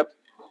and Jacob,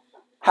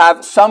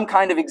 have some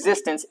kind of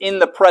existence in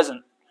the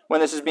present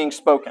when this is being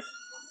spoken.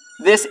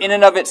 This in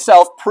and of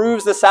itself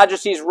proves the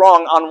Sadducees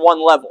wrong on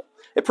one level.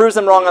 It proves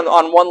them wrong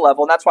on one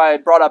level, and that's why I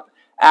brought up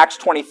Acts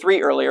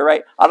 23 earlier,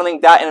 right? I don't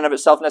think that in and of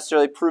itself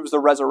necessarily proves the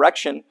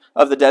resurrection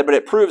of the dead, but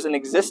it proves an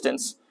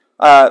existence,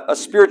 a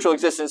spiritual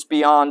existence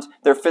beyond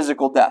their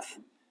physical death.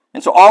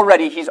 And so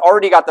he's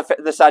already got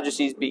the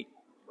Sadducees beat.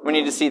 We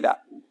need to see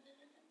that.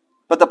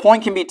 But the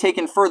point can be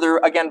taken further,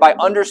 again, by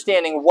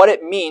understanding what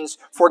it means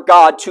for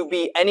God to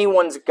be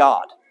anyone's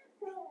God.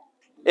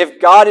 If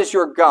God is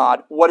your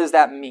God, what does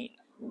that mean?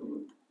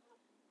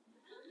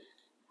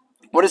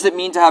 What does it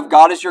mean to have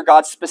God as your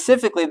God,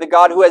 specifically the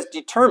God who has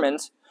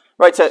determined,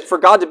 right, for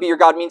God to be your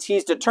God means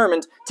he's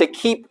determined to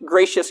keep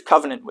gracious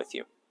covenant with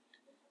you.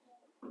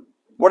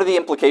 What are the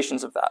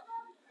implications of that?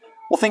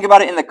 Well, think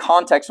about it in the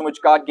context in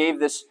which God gave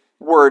this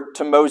word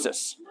to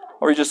Moses.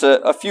 Or just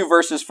a few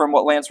verses from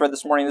what Lance read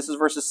this morning. This is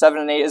verses 7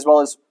 and 8, as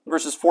well as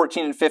verses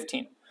 14 and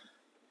 15.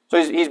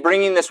 So he's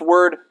bringing this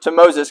word to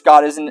Moses,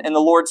 God is, and the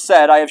Lord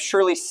said, I have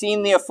surely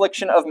seen the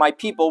affliction of my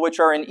people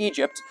which are in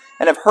Egypt,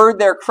 and have heard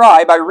their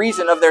cry by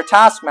reason of their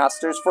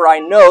taskmasters, for I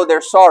know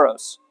their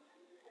sorrows.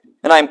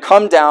 And I am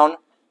come down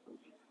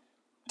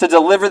to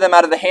deliver them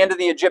out of the hand of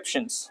the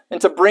Egyptians,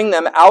 and to bring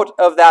them out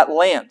of that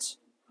land.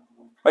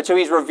 Right, so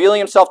he's revealing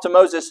himself to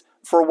Moses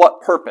for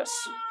what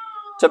purpose?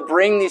 To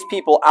bring these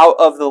people out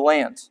of the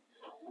land,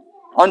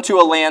 unto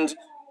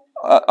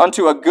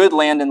a good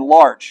land and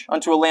large,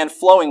 unto a land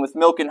flowing with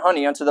milk and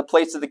honey, unto the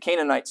place of the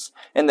Canaanites,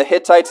 and the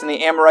Hittites, and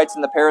the Amorites,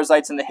 and the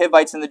Perizzites, and the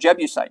Hivites, and the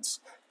Jebusites.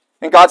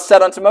 And God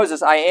said unto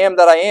Moses, I am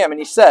that I am. And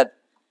he said,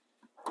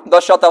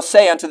 Thus shalt thou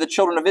say unto the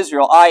children of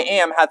Israel, I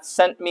am hath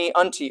sent me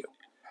unto you.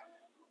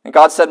 And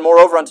God said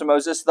moreover unto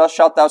Moses, Thus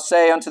shalt thou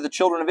say unto the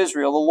children of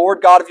Israel, The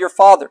Lord God of your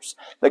fathers,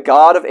 the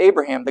God of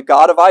Abraham, the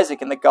God of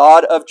Isaac, and the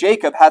God of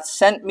Jacob, hath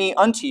sent me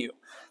unto you.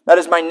 That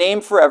is my name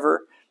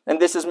forever, and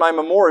this is my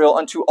memorial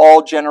unto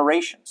all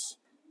generations.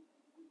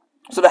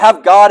 So to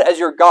have God as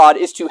your God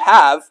is to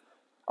have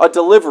a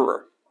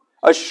deliverer,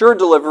 a sure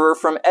deliverer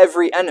from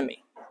every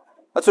enemy.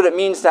 That's what it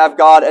means to have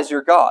God as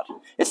your God.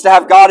 It's to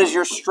have God as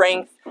your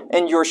strength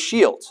and your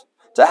shield,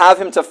 to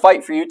have him to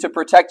fight for you, to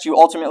protect you,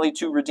 ultimately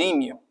to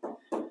redeem you.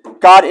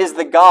 God is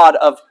the God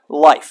of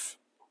life.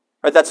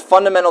 Right? That's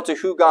fundamental to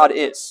who God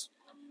is.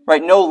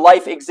 Right? No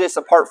life exists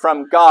apart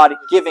from God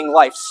giving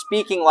life,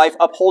 speaking life,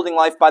 upholding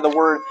life by the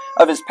word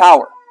of his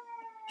power.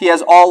 He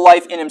has all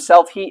life in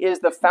himself. He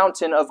is the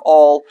fountain of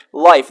all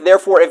life.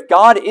 Therefore, if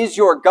God is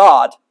your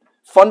God,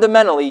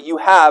 fundamentally you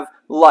have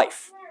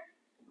life.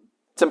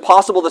 It's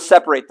impossible to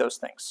separate those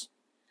things.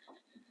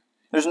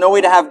 There's no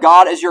way to have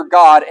God as your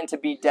God and to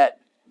be dead.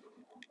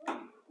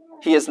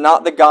 He is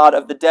not the God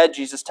of the dead,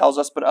 Jesus tells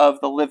us, but of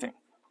the living.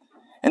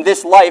 And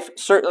this life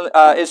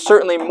is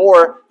certainly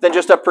more than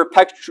just a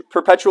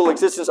perpetual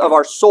existence of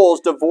our souls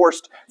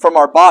divorced from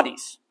our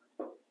bodies.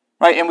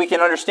 Right? And we can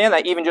understand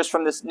that even just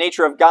from this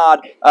nature of God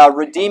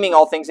redeeming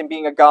all things and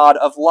being a God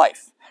of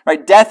life.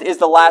 Right? Death is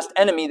the last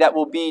enemy that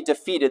will be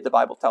defeated, the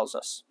Bible tells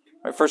us.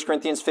 Right? 1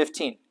 Corinthians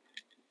 15.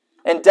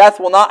 And death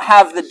will not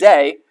have the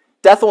day,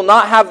 death will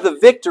not have the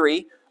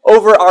victory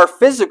over our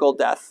physical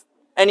death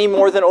any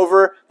more than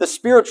over the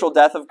spiritual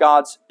death of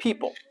God's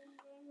people.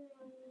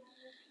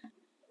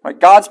 Right?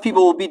 God's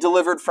people will be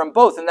delivered from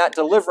both, and that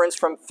deliverance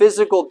from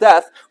physical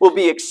death will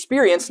be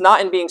experienced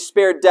not in being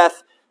spared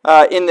death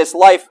in this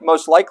life,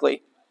 most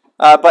likely,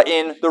 but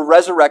in the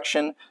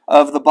resurrection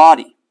of the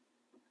body.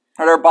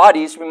 And our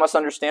bodies, we must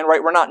understand,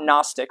 right? We're not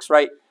Gnostics,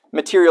 right?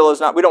 Material is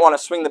not, we don't want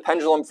to swing the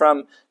pendulum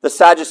from the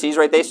Sadducees,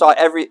 right? They saw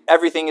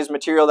everything is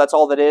material, that's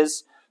all that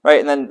is, right?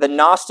 And then the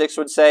Gnostics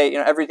would say,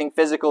 everything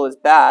physical is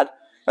bad.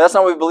 But that's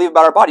not what we believe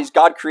about our bodies.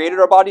 God created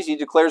our bodies, he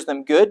declares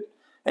them good,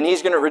 and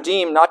he's going to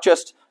redeem not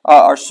just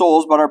our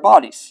souls, but our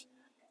bodies.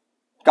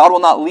 God will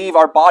not leave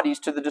our bodies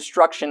to the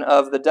destruction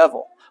of the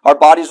devil. Our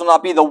bodies will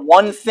not be the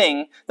one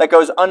thing that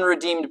goes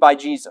unredeemed by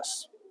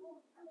Jesus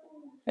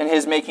and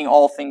his making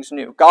all things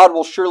new. God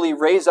will surely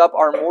raise up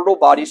our mortal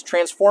bodies,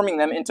 transforming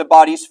them into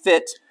bodies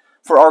fit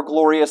for our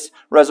glorious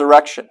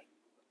resurrection.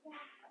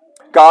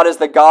 God is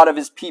the God of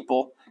his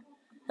people,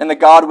 and the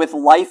God with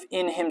life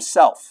in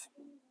himself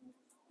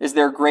is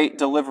their great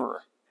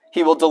deliverer.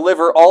 He will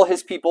deliver all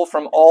his people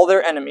from all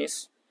their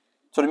enemies.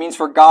 So it means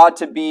for God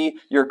to be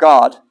your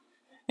God,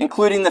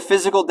 including the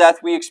physical death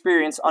we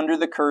experience under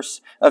the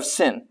curse of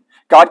sin.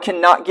 God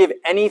cannot give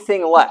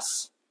anything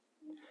less.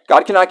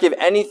 God cannot give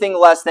anything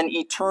less than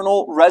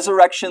eternal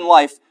resurrection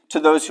life to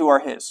those who are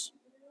his.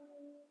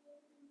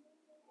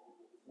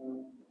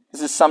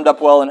 This is summed up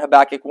well in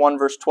Habakkuk 1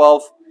 verse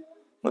 12.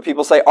 When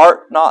people say,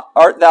 Art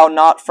thou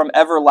not from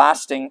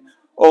everlasting,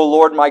 O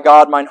Lord my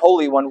God, mine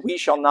Holy One, we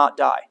shall not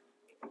die.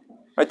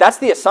 Right? That's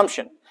the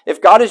assumption.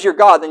 If God is your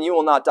God, then you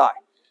will not die.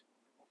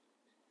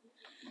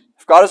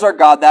 If God is our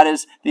God, that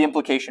is the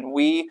implication.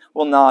 We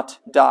will not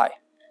die.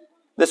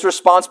 This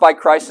response by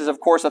Christ is, of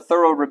course, a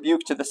thorough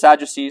rebuke to the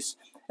Sadducees,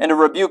 and a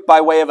rebuke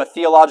by way of a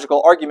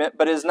theological argument,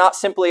 but it is not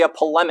simply a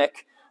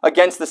polemic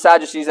against the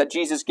Sadducees that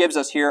Jesus gives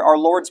us here. Our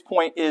Lord's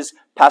point is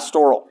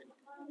pastoral.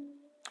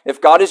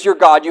 If God is your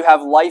God, you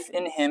have life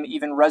in him,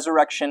 even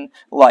resurrection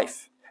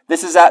life.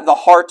 This is at the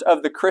heart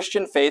of the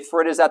Christian faith,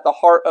 for it is at the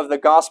heart of the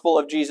gospel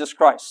of Jesus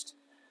Christ.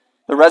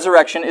 The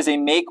resurrection is a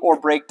make or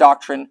break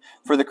doctrine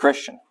for the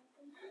Christian.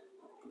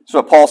 That's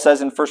what Paul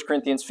says in 1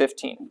 Corinthians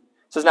 15. It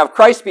says, Now if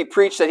Christ be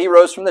preached that he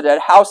rose from the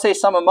dead, how say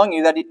some among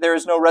you that there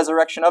is no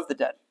resurrection of the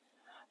dead?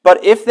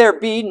 But if there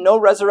be no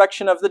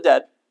resurrection of the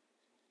dead,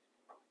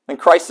 then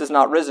Christ is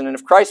not risen. And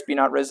if Christ be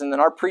not risen, then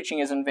our preaching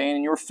is in vain,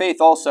 and your faith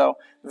also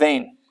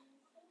vain.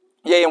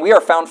 Yea, and we are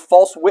found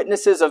false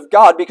witnesses of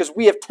God, because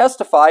we have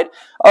testified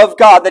of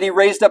God that he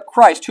raised up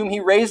Christ, whom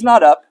he raised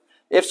not up,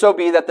 if so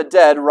be that the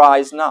dead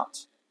rise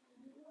not.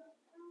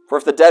 For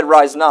if the dead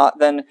rise not,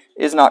 then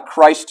is not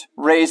Christ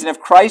raised. And if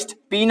Christ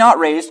be not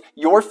raised,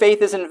 your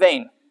faith is in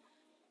vain.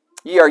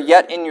 Ye are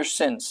yet in your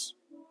sins.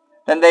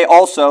 Then they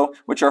also,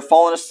 which are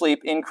fallen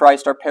asleep in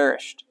Christ, are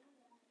perished.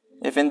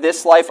 If in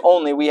this life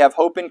only we have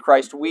hope in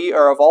Christ, we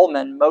are of all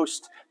men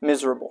most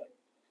miserable.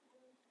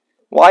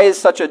 Why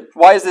is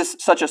this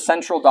such a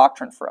central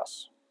doctrine for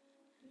us?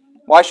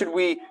 Why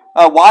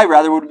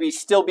would we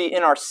still be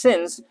in our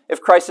sins if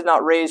Christ had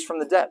not raised from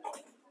the dead?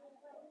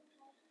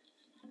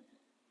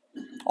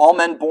 All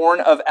men born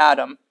of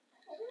Adam,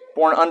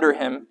 born under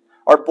him,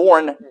 are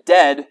born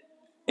dead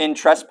in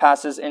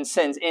trespasses and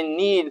sins, in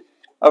need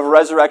of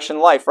resurrection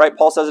life, right?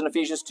 Paul says in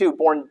Ephesians 2,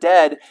 born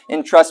dead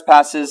in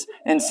trespasses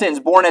and sins,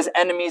 born as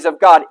enemies of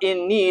God,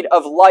 in need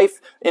of life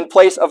in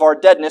place of our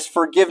deadness,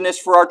 forgiveness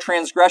for our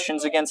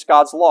transgressions against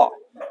God's law,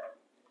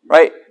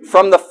 right?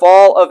 From the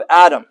fall of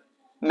Adam,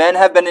 men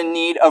have been in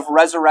need of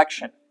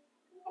resurrection,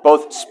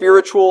 both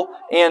spiritual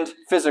and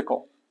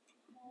physical.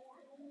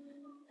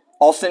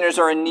 All sinners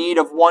are in need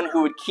of one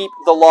who would keep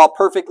the law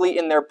perfectly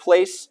in their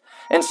place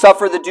and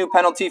suffer the due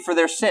penalty for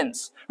their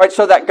sins, right?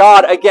 So that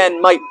God,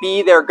 again, might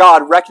be their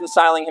God,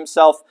 reconciling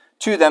himself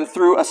to them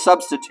through a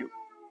substitute,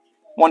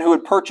 one who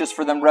would purchase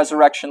for them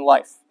resurrection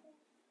life.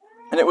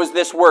 And it was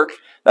this work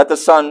that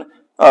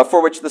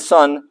for which the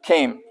Son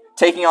came,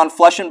 taking on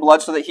flesh and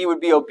blood so that he would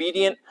be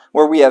obedient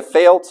where we have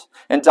failed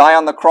and die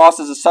on the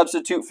cross as a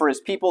substitute for his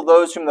people,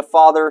 those whom the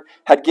Father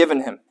had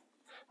given him.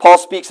 Paul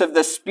speaks of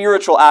the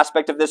spiritual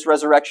aspect of this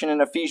resurrection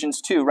in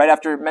Ephesians 2, right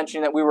after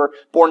mentioning that we were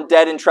born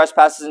dead in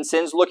trespasses and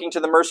sins, looking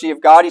to the mercy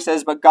of God. He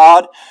says, But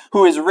God,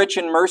 who is rich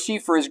in mercy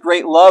for his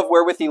great love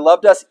wherewith he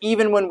loved us,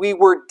 even when we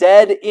were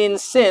dead in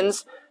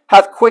sins,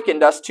 hath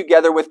quickened us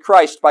together with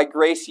Christ. By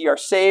grace ye are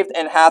saved,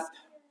 and hath,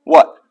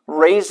 what?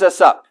 Raised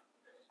us up.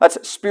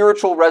 That's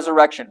spiritual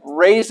resurrection.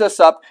 Raised us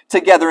up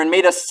together and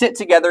made us sit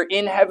together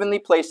in heavenly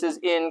places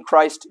in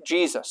Christ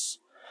Jesus.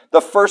 The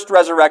first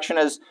resurrection,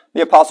 as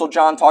the Apostle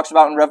John talks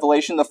about in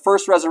Revelation, the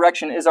first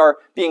resurrection is our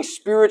being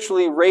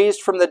spiritually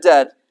raised from the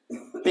dead,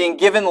 being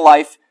given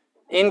life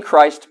in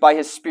Christ by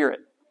his Spirit.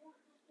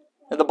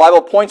 And the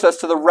Bible points us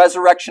to the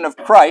resurrection of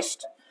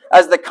Christ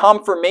as the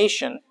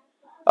confirmation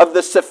of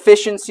the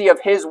sufficiency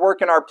of his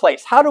work in our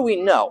place. How do we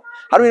know?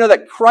 How do we know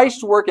that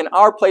Christ's work in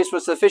our place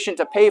was sufficient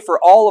to pay for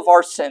all of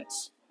our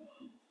sins?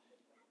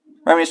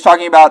 Right, when he's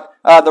talking about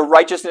the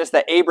righteousness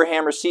that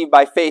Abraham received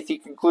by faith, he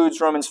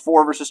concludes Romans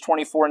 4, verses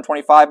 24 and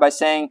 25 by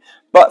saying,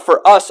 But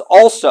for us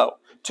also,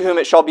 to whom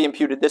it shall be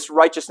imputed, this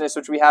righteousness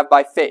which we have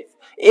by faith,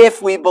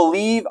 if we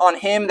believe on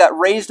him that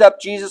raised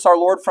up Jesus our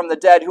Lord from the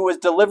dead, who was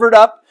delivered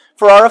up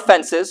for our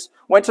offenses,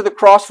 went to the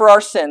cross for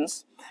our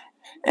sins,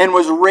 and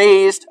was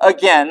raised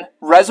again,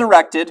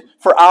 resurrected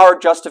for our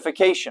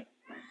justification.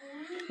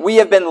 We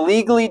have been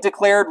legally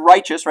declared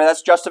righteous, right?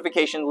 That's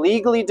justification.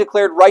 Legally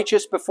declared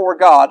righteous before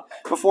God,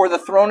 before the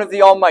throne of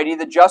the Almighty,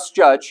 the just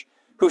judge,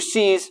 who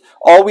sees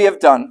all we have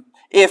done,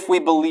 if we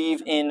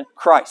believe in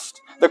Christ.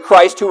 The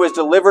Christ who was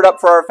delivered up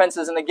for our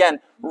offenses and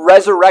again,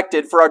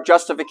 resurrected for our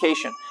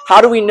justification.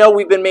 How do we know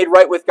we've been made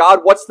right with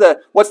God? What's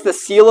the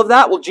seal of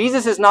that? Well,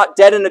 Jesus is not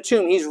dead in a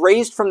tomb. He's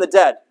raised from the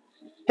dead.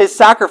 His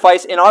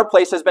sacrifice in our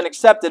place has been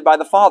accepted by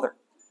the Father.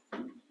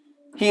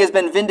 He has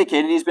been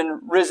vindicated. He's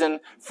been risen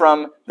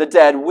from the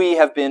dead. We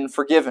have been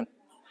forgiven.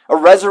 A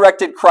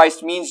resurrected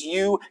Christ means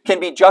you can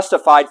be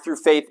justified through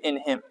faith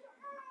in him.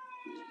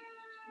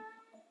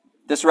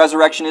 This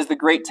resurrection is the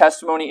great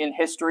testimony in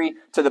history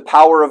to the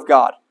power of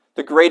God.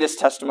 The greatest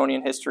testimony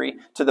in history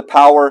to the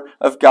power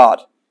of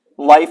God.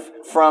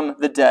 Life from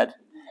the dead.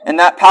 And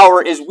that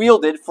power is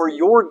wielded for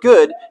your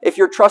good if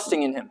you're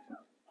trusting in him.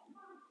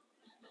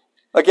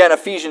 Again,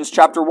 Ephesians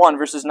chapter 1,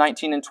 verses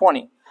 19 and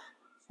 20.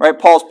 Right?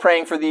 Paul's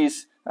praying for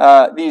these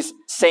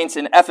saints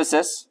in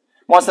Ephesus.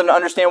 Wants them to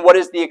understand what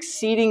is the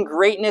exceeding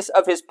greatness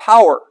of his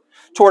power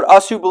toward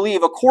us who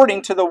believe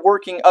according to the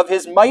working of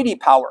his mighty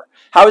power.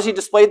 How has he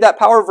displayed that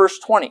power? Verse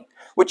 20.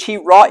 Which he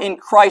wrought in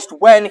Christ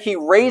when he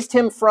raised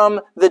him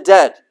from the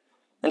dead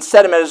and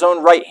set him at his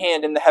own right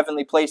hand in the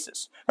heavenly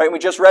places. Right? We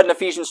just read in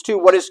Ephesians 2,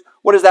 what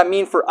does that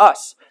mean for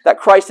us? That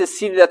Christ is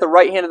seated at the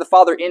right hand of the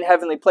Father in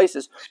heavenly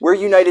places. We're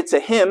united to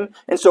him,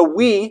 and so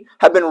we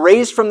have been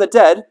raised from the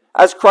dead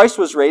as Christ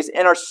was raised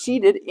and are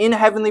seated in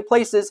heavenly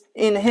places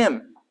in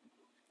him.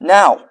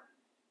 Now,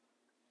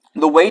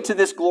 the way to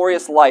this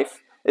glorious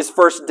life is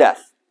first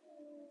death.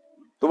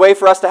 The way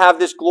for us to have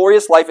this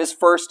glorious life is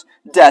first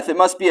death. It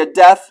must be a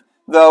death,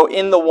 though,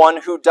 in the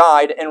one who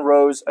died and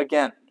rose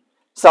again.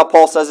 That's how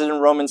Paul says it in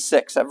Romans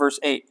 6 at verse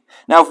 8.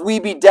 Now if we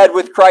be dead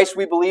with Christ,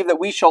 we believe that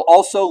we shall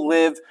also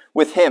live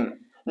with him,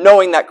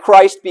 knowing that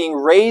Christ being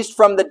raised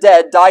from the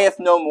dead dieth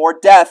no more,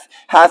 death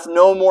hath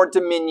no more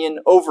dominion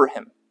over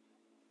him.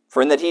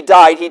 For in that he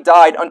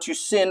died unto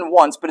sin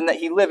once, but in that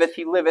he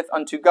liveth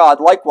unto God.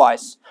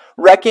 Likewise,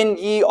 reckon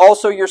ye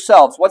also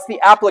yourselves. What's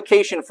the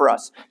application for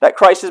us that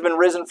Christ has been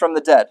risen from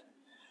the dead?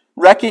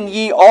 Reckon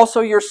ye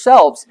also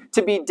yourselves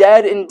to be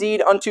dead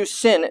indeed unto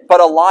sin, but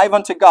alive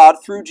unto God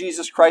through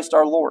Jesus Christ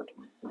our Lord.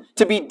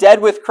 To be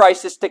dead with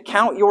Christ is to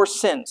count your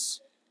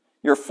sins,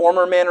 your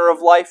former manner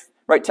of life,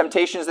 right?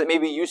 Temptations that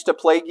maybe used to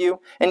plague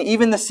you, and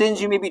even the sins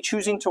you may be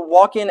choosing to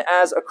walk in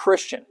as a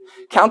Christian.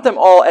 Count them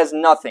all as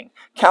nothing.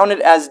 Count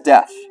it as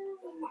death.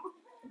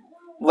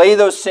 Lay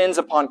those sins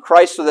upon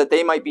Christ so that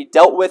they might be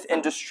dealt with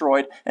and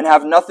destroyed and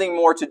have nothing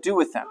more to do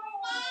with them.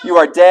 You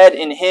are dead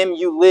in him,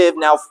 you live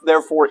now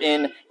therefore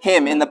in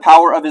him, in the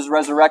power of his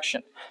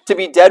resurrection. To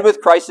be dead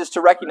with Christ is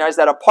to recognize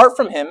that apart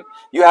from him,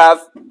 you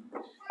have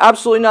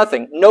absolutely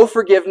nothing. No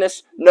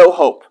forgiveness, no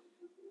hope.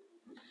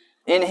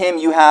 In him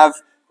you have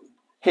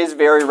his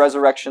very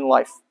resurrection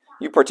life.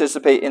 You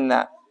participate in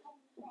that.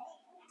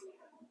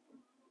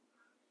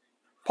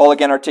 Paul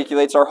again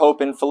articulates our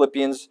hope in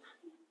Philippians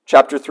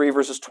chapter 3,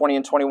 verses 20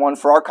 and 21.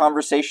 For our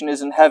conversation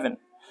is in heaven,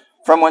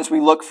 from whence we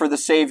look for the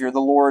Savior, the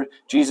Lord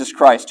Jesus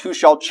Christ, who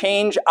shall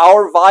change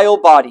our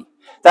vile body,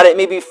 that it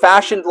may be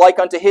fashioned like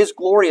unto his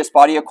glorious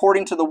body,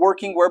 according to the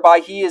working whereby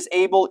he is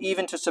able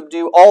even to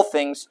subdue all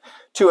things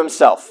to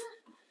himself.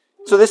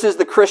 So this is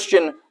the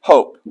Christian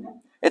hope.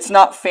 It's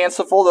not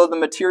fanciful, though the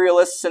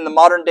materialists and the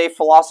modern day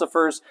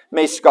philosophers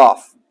may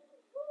scoff.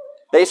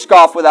 They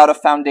scoff without a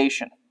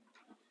foundation.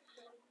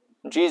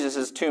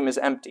 Jesus' tomb is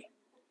empty.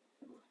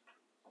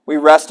 We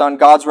rest on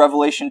God's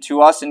revelation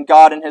to us, and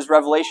God in his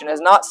revelation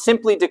has not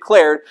simply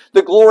declared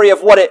the glory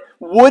of what it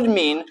would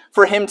mean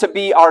for him to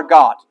be our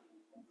God,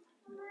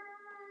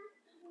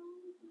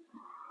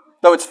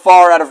 though it's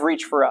far out of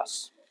reach for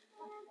us.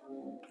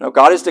 No,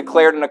 God has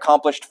declared and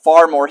accomplished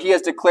far more. He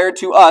has declared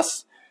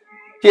us,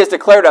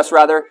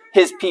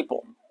 his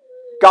people.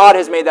 God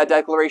has made that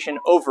declaration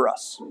over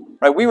us.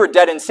 Right? We were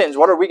dead in sins.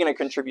 What are we going to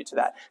contribute to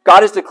that?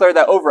 God has declared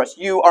that over us.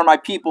 You are my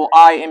people.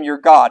 I am your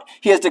God.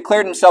 He has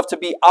declared himself to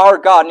be our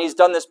God, and he's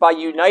done this by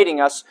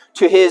uniting us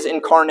to his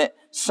incarnate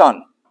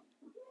Son.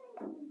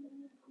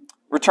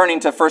 Returning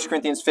to 1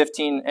 Corinthians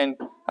 15 and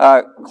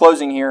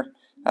closing here,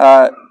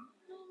 this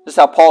is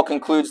how Paul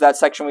concludes that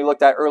section we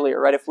looked at earlier.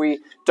 Right? If we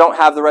don't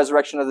have the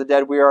resurrection of the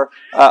dead, we are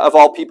of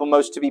all people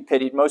most to be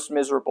pitied, most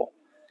miserable.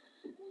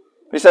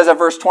 He says at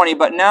verse 20,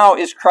 but now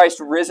is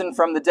Christ risen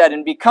from the dead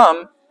and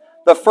become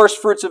the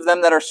first fruits of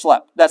them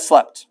that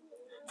slept.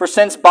 For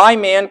since by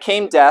man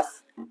came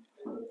death,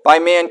 by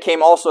man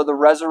came also the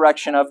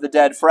resurrection of the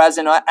dead. For as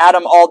in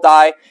Adam all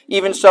die,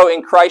 even so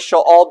in Christ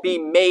shall all be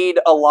made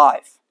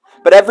alive.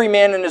 But every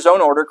man in his own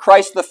order,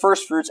 Christ the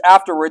first fruits,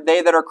 afterward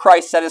they that are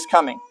Christ's at his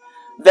coming.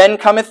 Then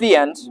cometh the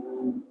end,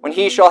 when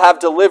he shall have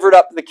delivered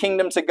up the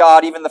kingdom to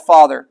God, even the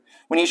Father,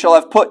 when he shall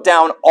have put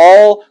down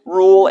all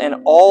rule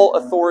and all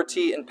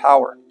authority and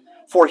power.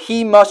 For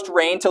he must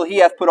reign till he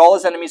hath put all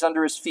his enemies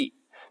under his feet.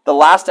 The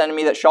last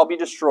enemy that shall be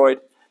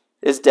destroyed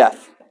is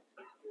death.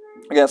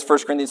 Again, that's 1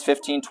 Corinthians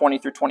 15, 20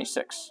 through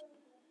 26.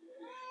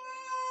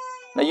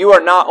 Now you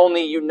are not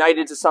only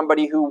united to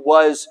somebody who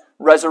was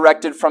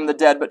resurrected from the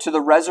dead, but to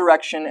the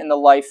resurrection and the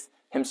life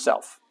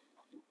himself.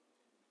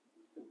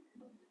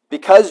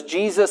 Because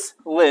Jesus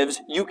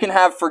lives, you can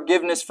have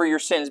forgiveness for your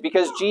sins.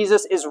 Because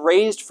Jesus is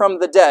raised from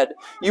the dead,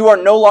 you are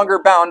no longer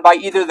bound by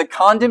either the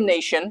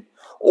condemnation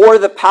or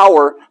the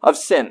power of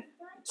sin.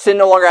 Sin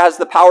no longer has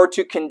the power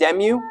to condemn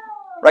you.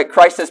 Right?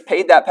 Christ has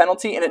paid that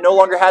penalty, and it no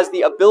longer has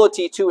the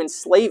ability to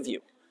enslave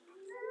you.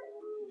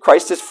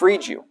 Christ has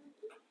freed you.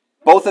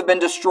 Both have been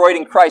destroyed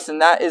in Christ,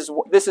 and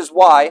this is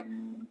why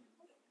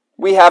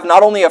we have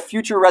not only a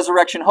future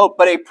resurrection hope,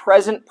 but a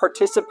present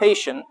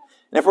participation.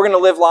 And if we're going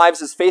to live lives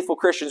as faithful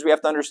Christians, we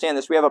have to understand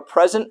this. We have a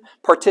present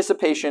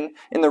participation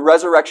in the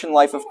resurrection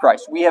life of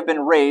Christ. We have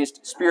been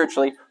raised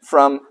spiritually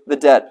from the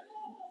dead.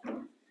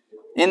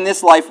 In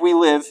this life we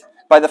live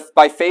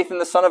by faith in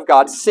the Son of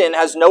God. Sin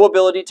has no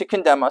ability to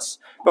condemn us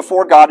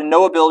before God and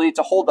no ability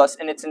to hold us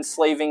in its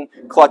enslaving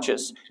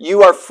clutches.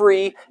 You are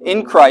free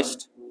in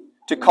Christ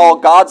to call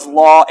God's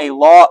law a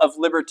law of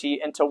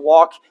liberty and to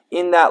walk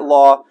in that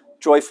law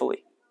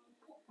joyfully.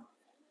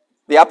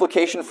 The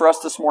application for us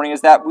this morning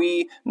is that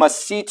we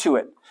must see to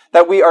it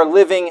that we are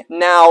living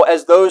now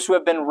as those who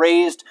have been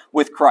raised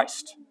with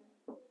Christ.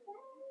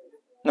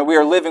 That we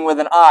are living with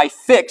an eye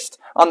fixed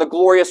on the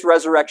glorious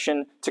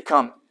resurrection to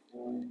come.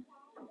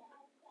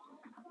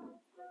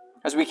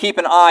 As we keep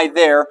an eye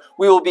there,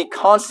 we will be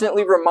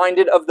constantly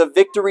reminded of the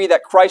victory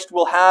that Christ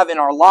will have in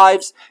our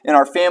lives, in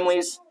our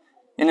families,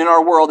 and in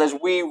our world as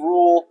we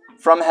rule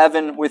from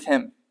heaven with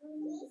Him.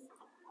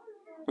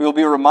 We will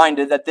be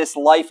reminded that this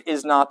life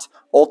is not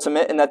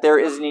ultimate and that there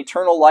is an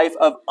eternal life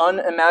of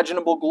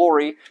unimaginable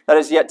glory that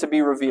is yet to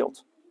be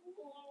revealed.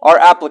 Our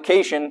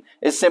application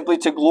is simply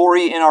to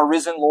glory in our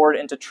risen Lord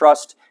and to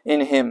trust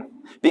in Him.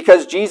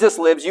 Because Jesus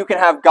lives, you can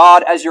have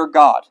God as your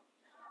God.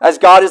 As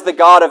God is the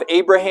God of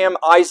Abraham,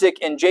 Isaac,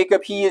 and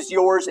Jacob, He is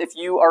yours if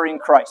you are in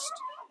Christ.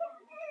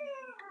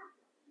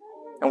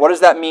 And what does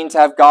that mean to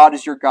have God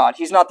as your God?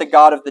 He's not the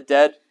God of the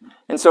dead,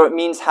 and so it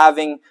means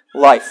having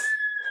life.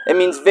 It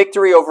means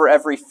victory over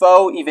every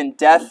foe, even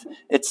death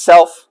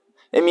itself.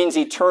 It means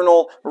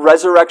eternal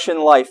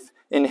resurrection life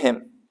in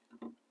Him.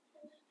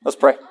 Let's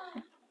pray.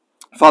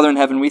 Father in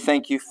heaven, we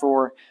thank You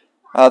for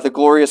the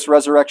glorious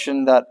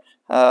resurrection that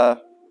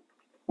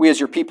we as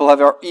Your people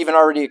have even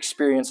already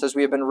experienced as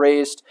we have been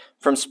raised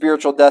from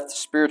spiritual death to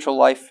spiritual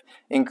life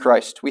in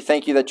Christ. We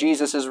thank You that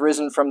Jesus is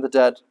risen from the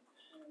dead,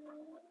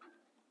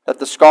 that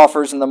the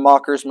scoffers and the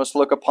mockers must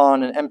look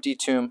upon an empty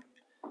tomb,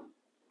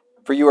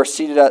 for You are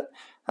seated at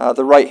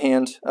the right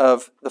hand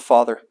of the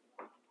Father.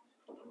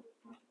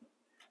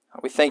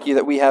 We thank You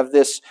that we have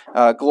this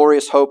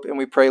glorious hope, and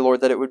we pray,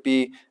 Lord, that it would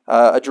be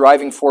a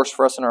driving force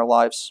for us in our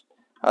lives,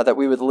 that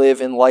we would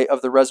live in light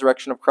of the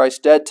resurrection of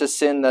Christ, dead to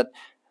sin that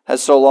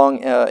has so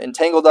long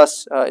entangled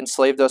us,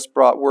 enslaved us,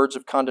 brought words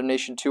of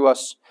condemnation to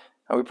us.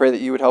 We pray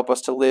that You would help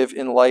us to live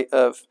in light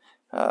of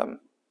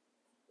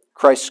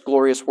Christ's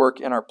glorious work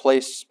in our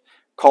place,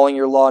 calling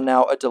Your law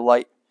now a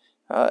delight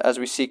as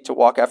we seek to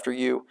walk after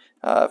You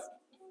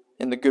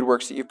in the good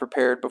works that You've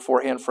prepared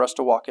beforehand for us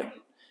to walk in.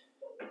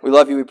 We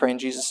love You, we pray in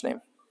Jesus'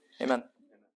 name. Amen.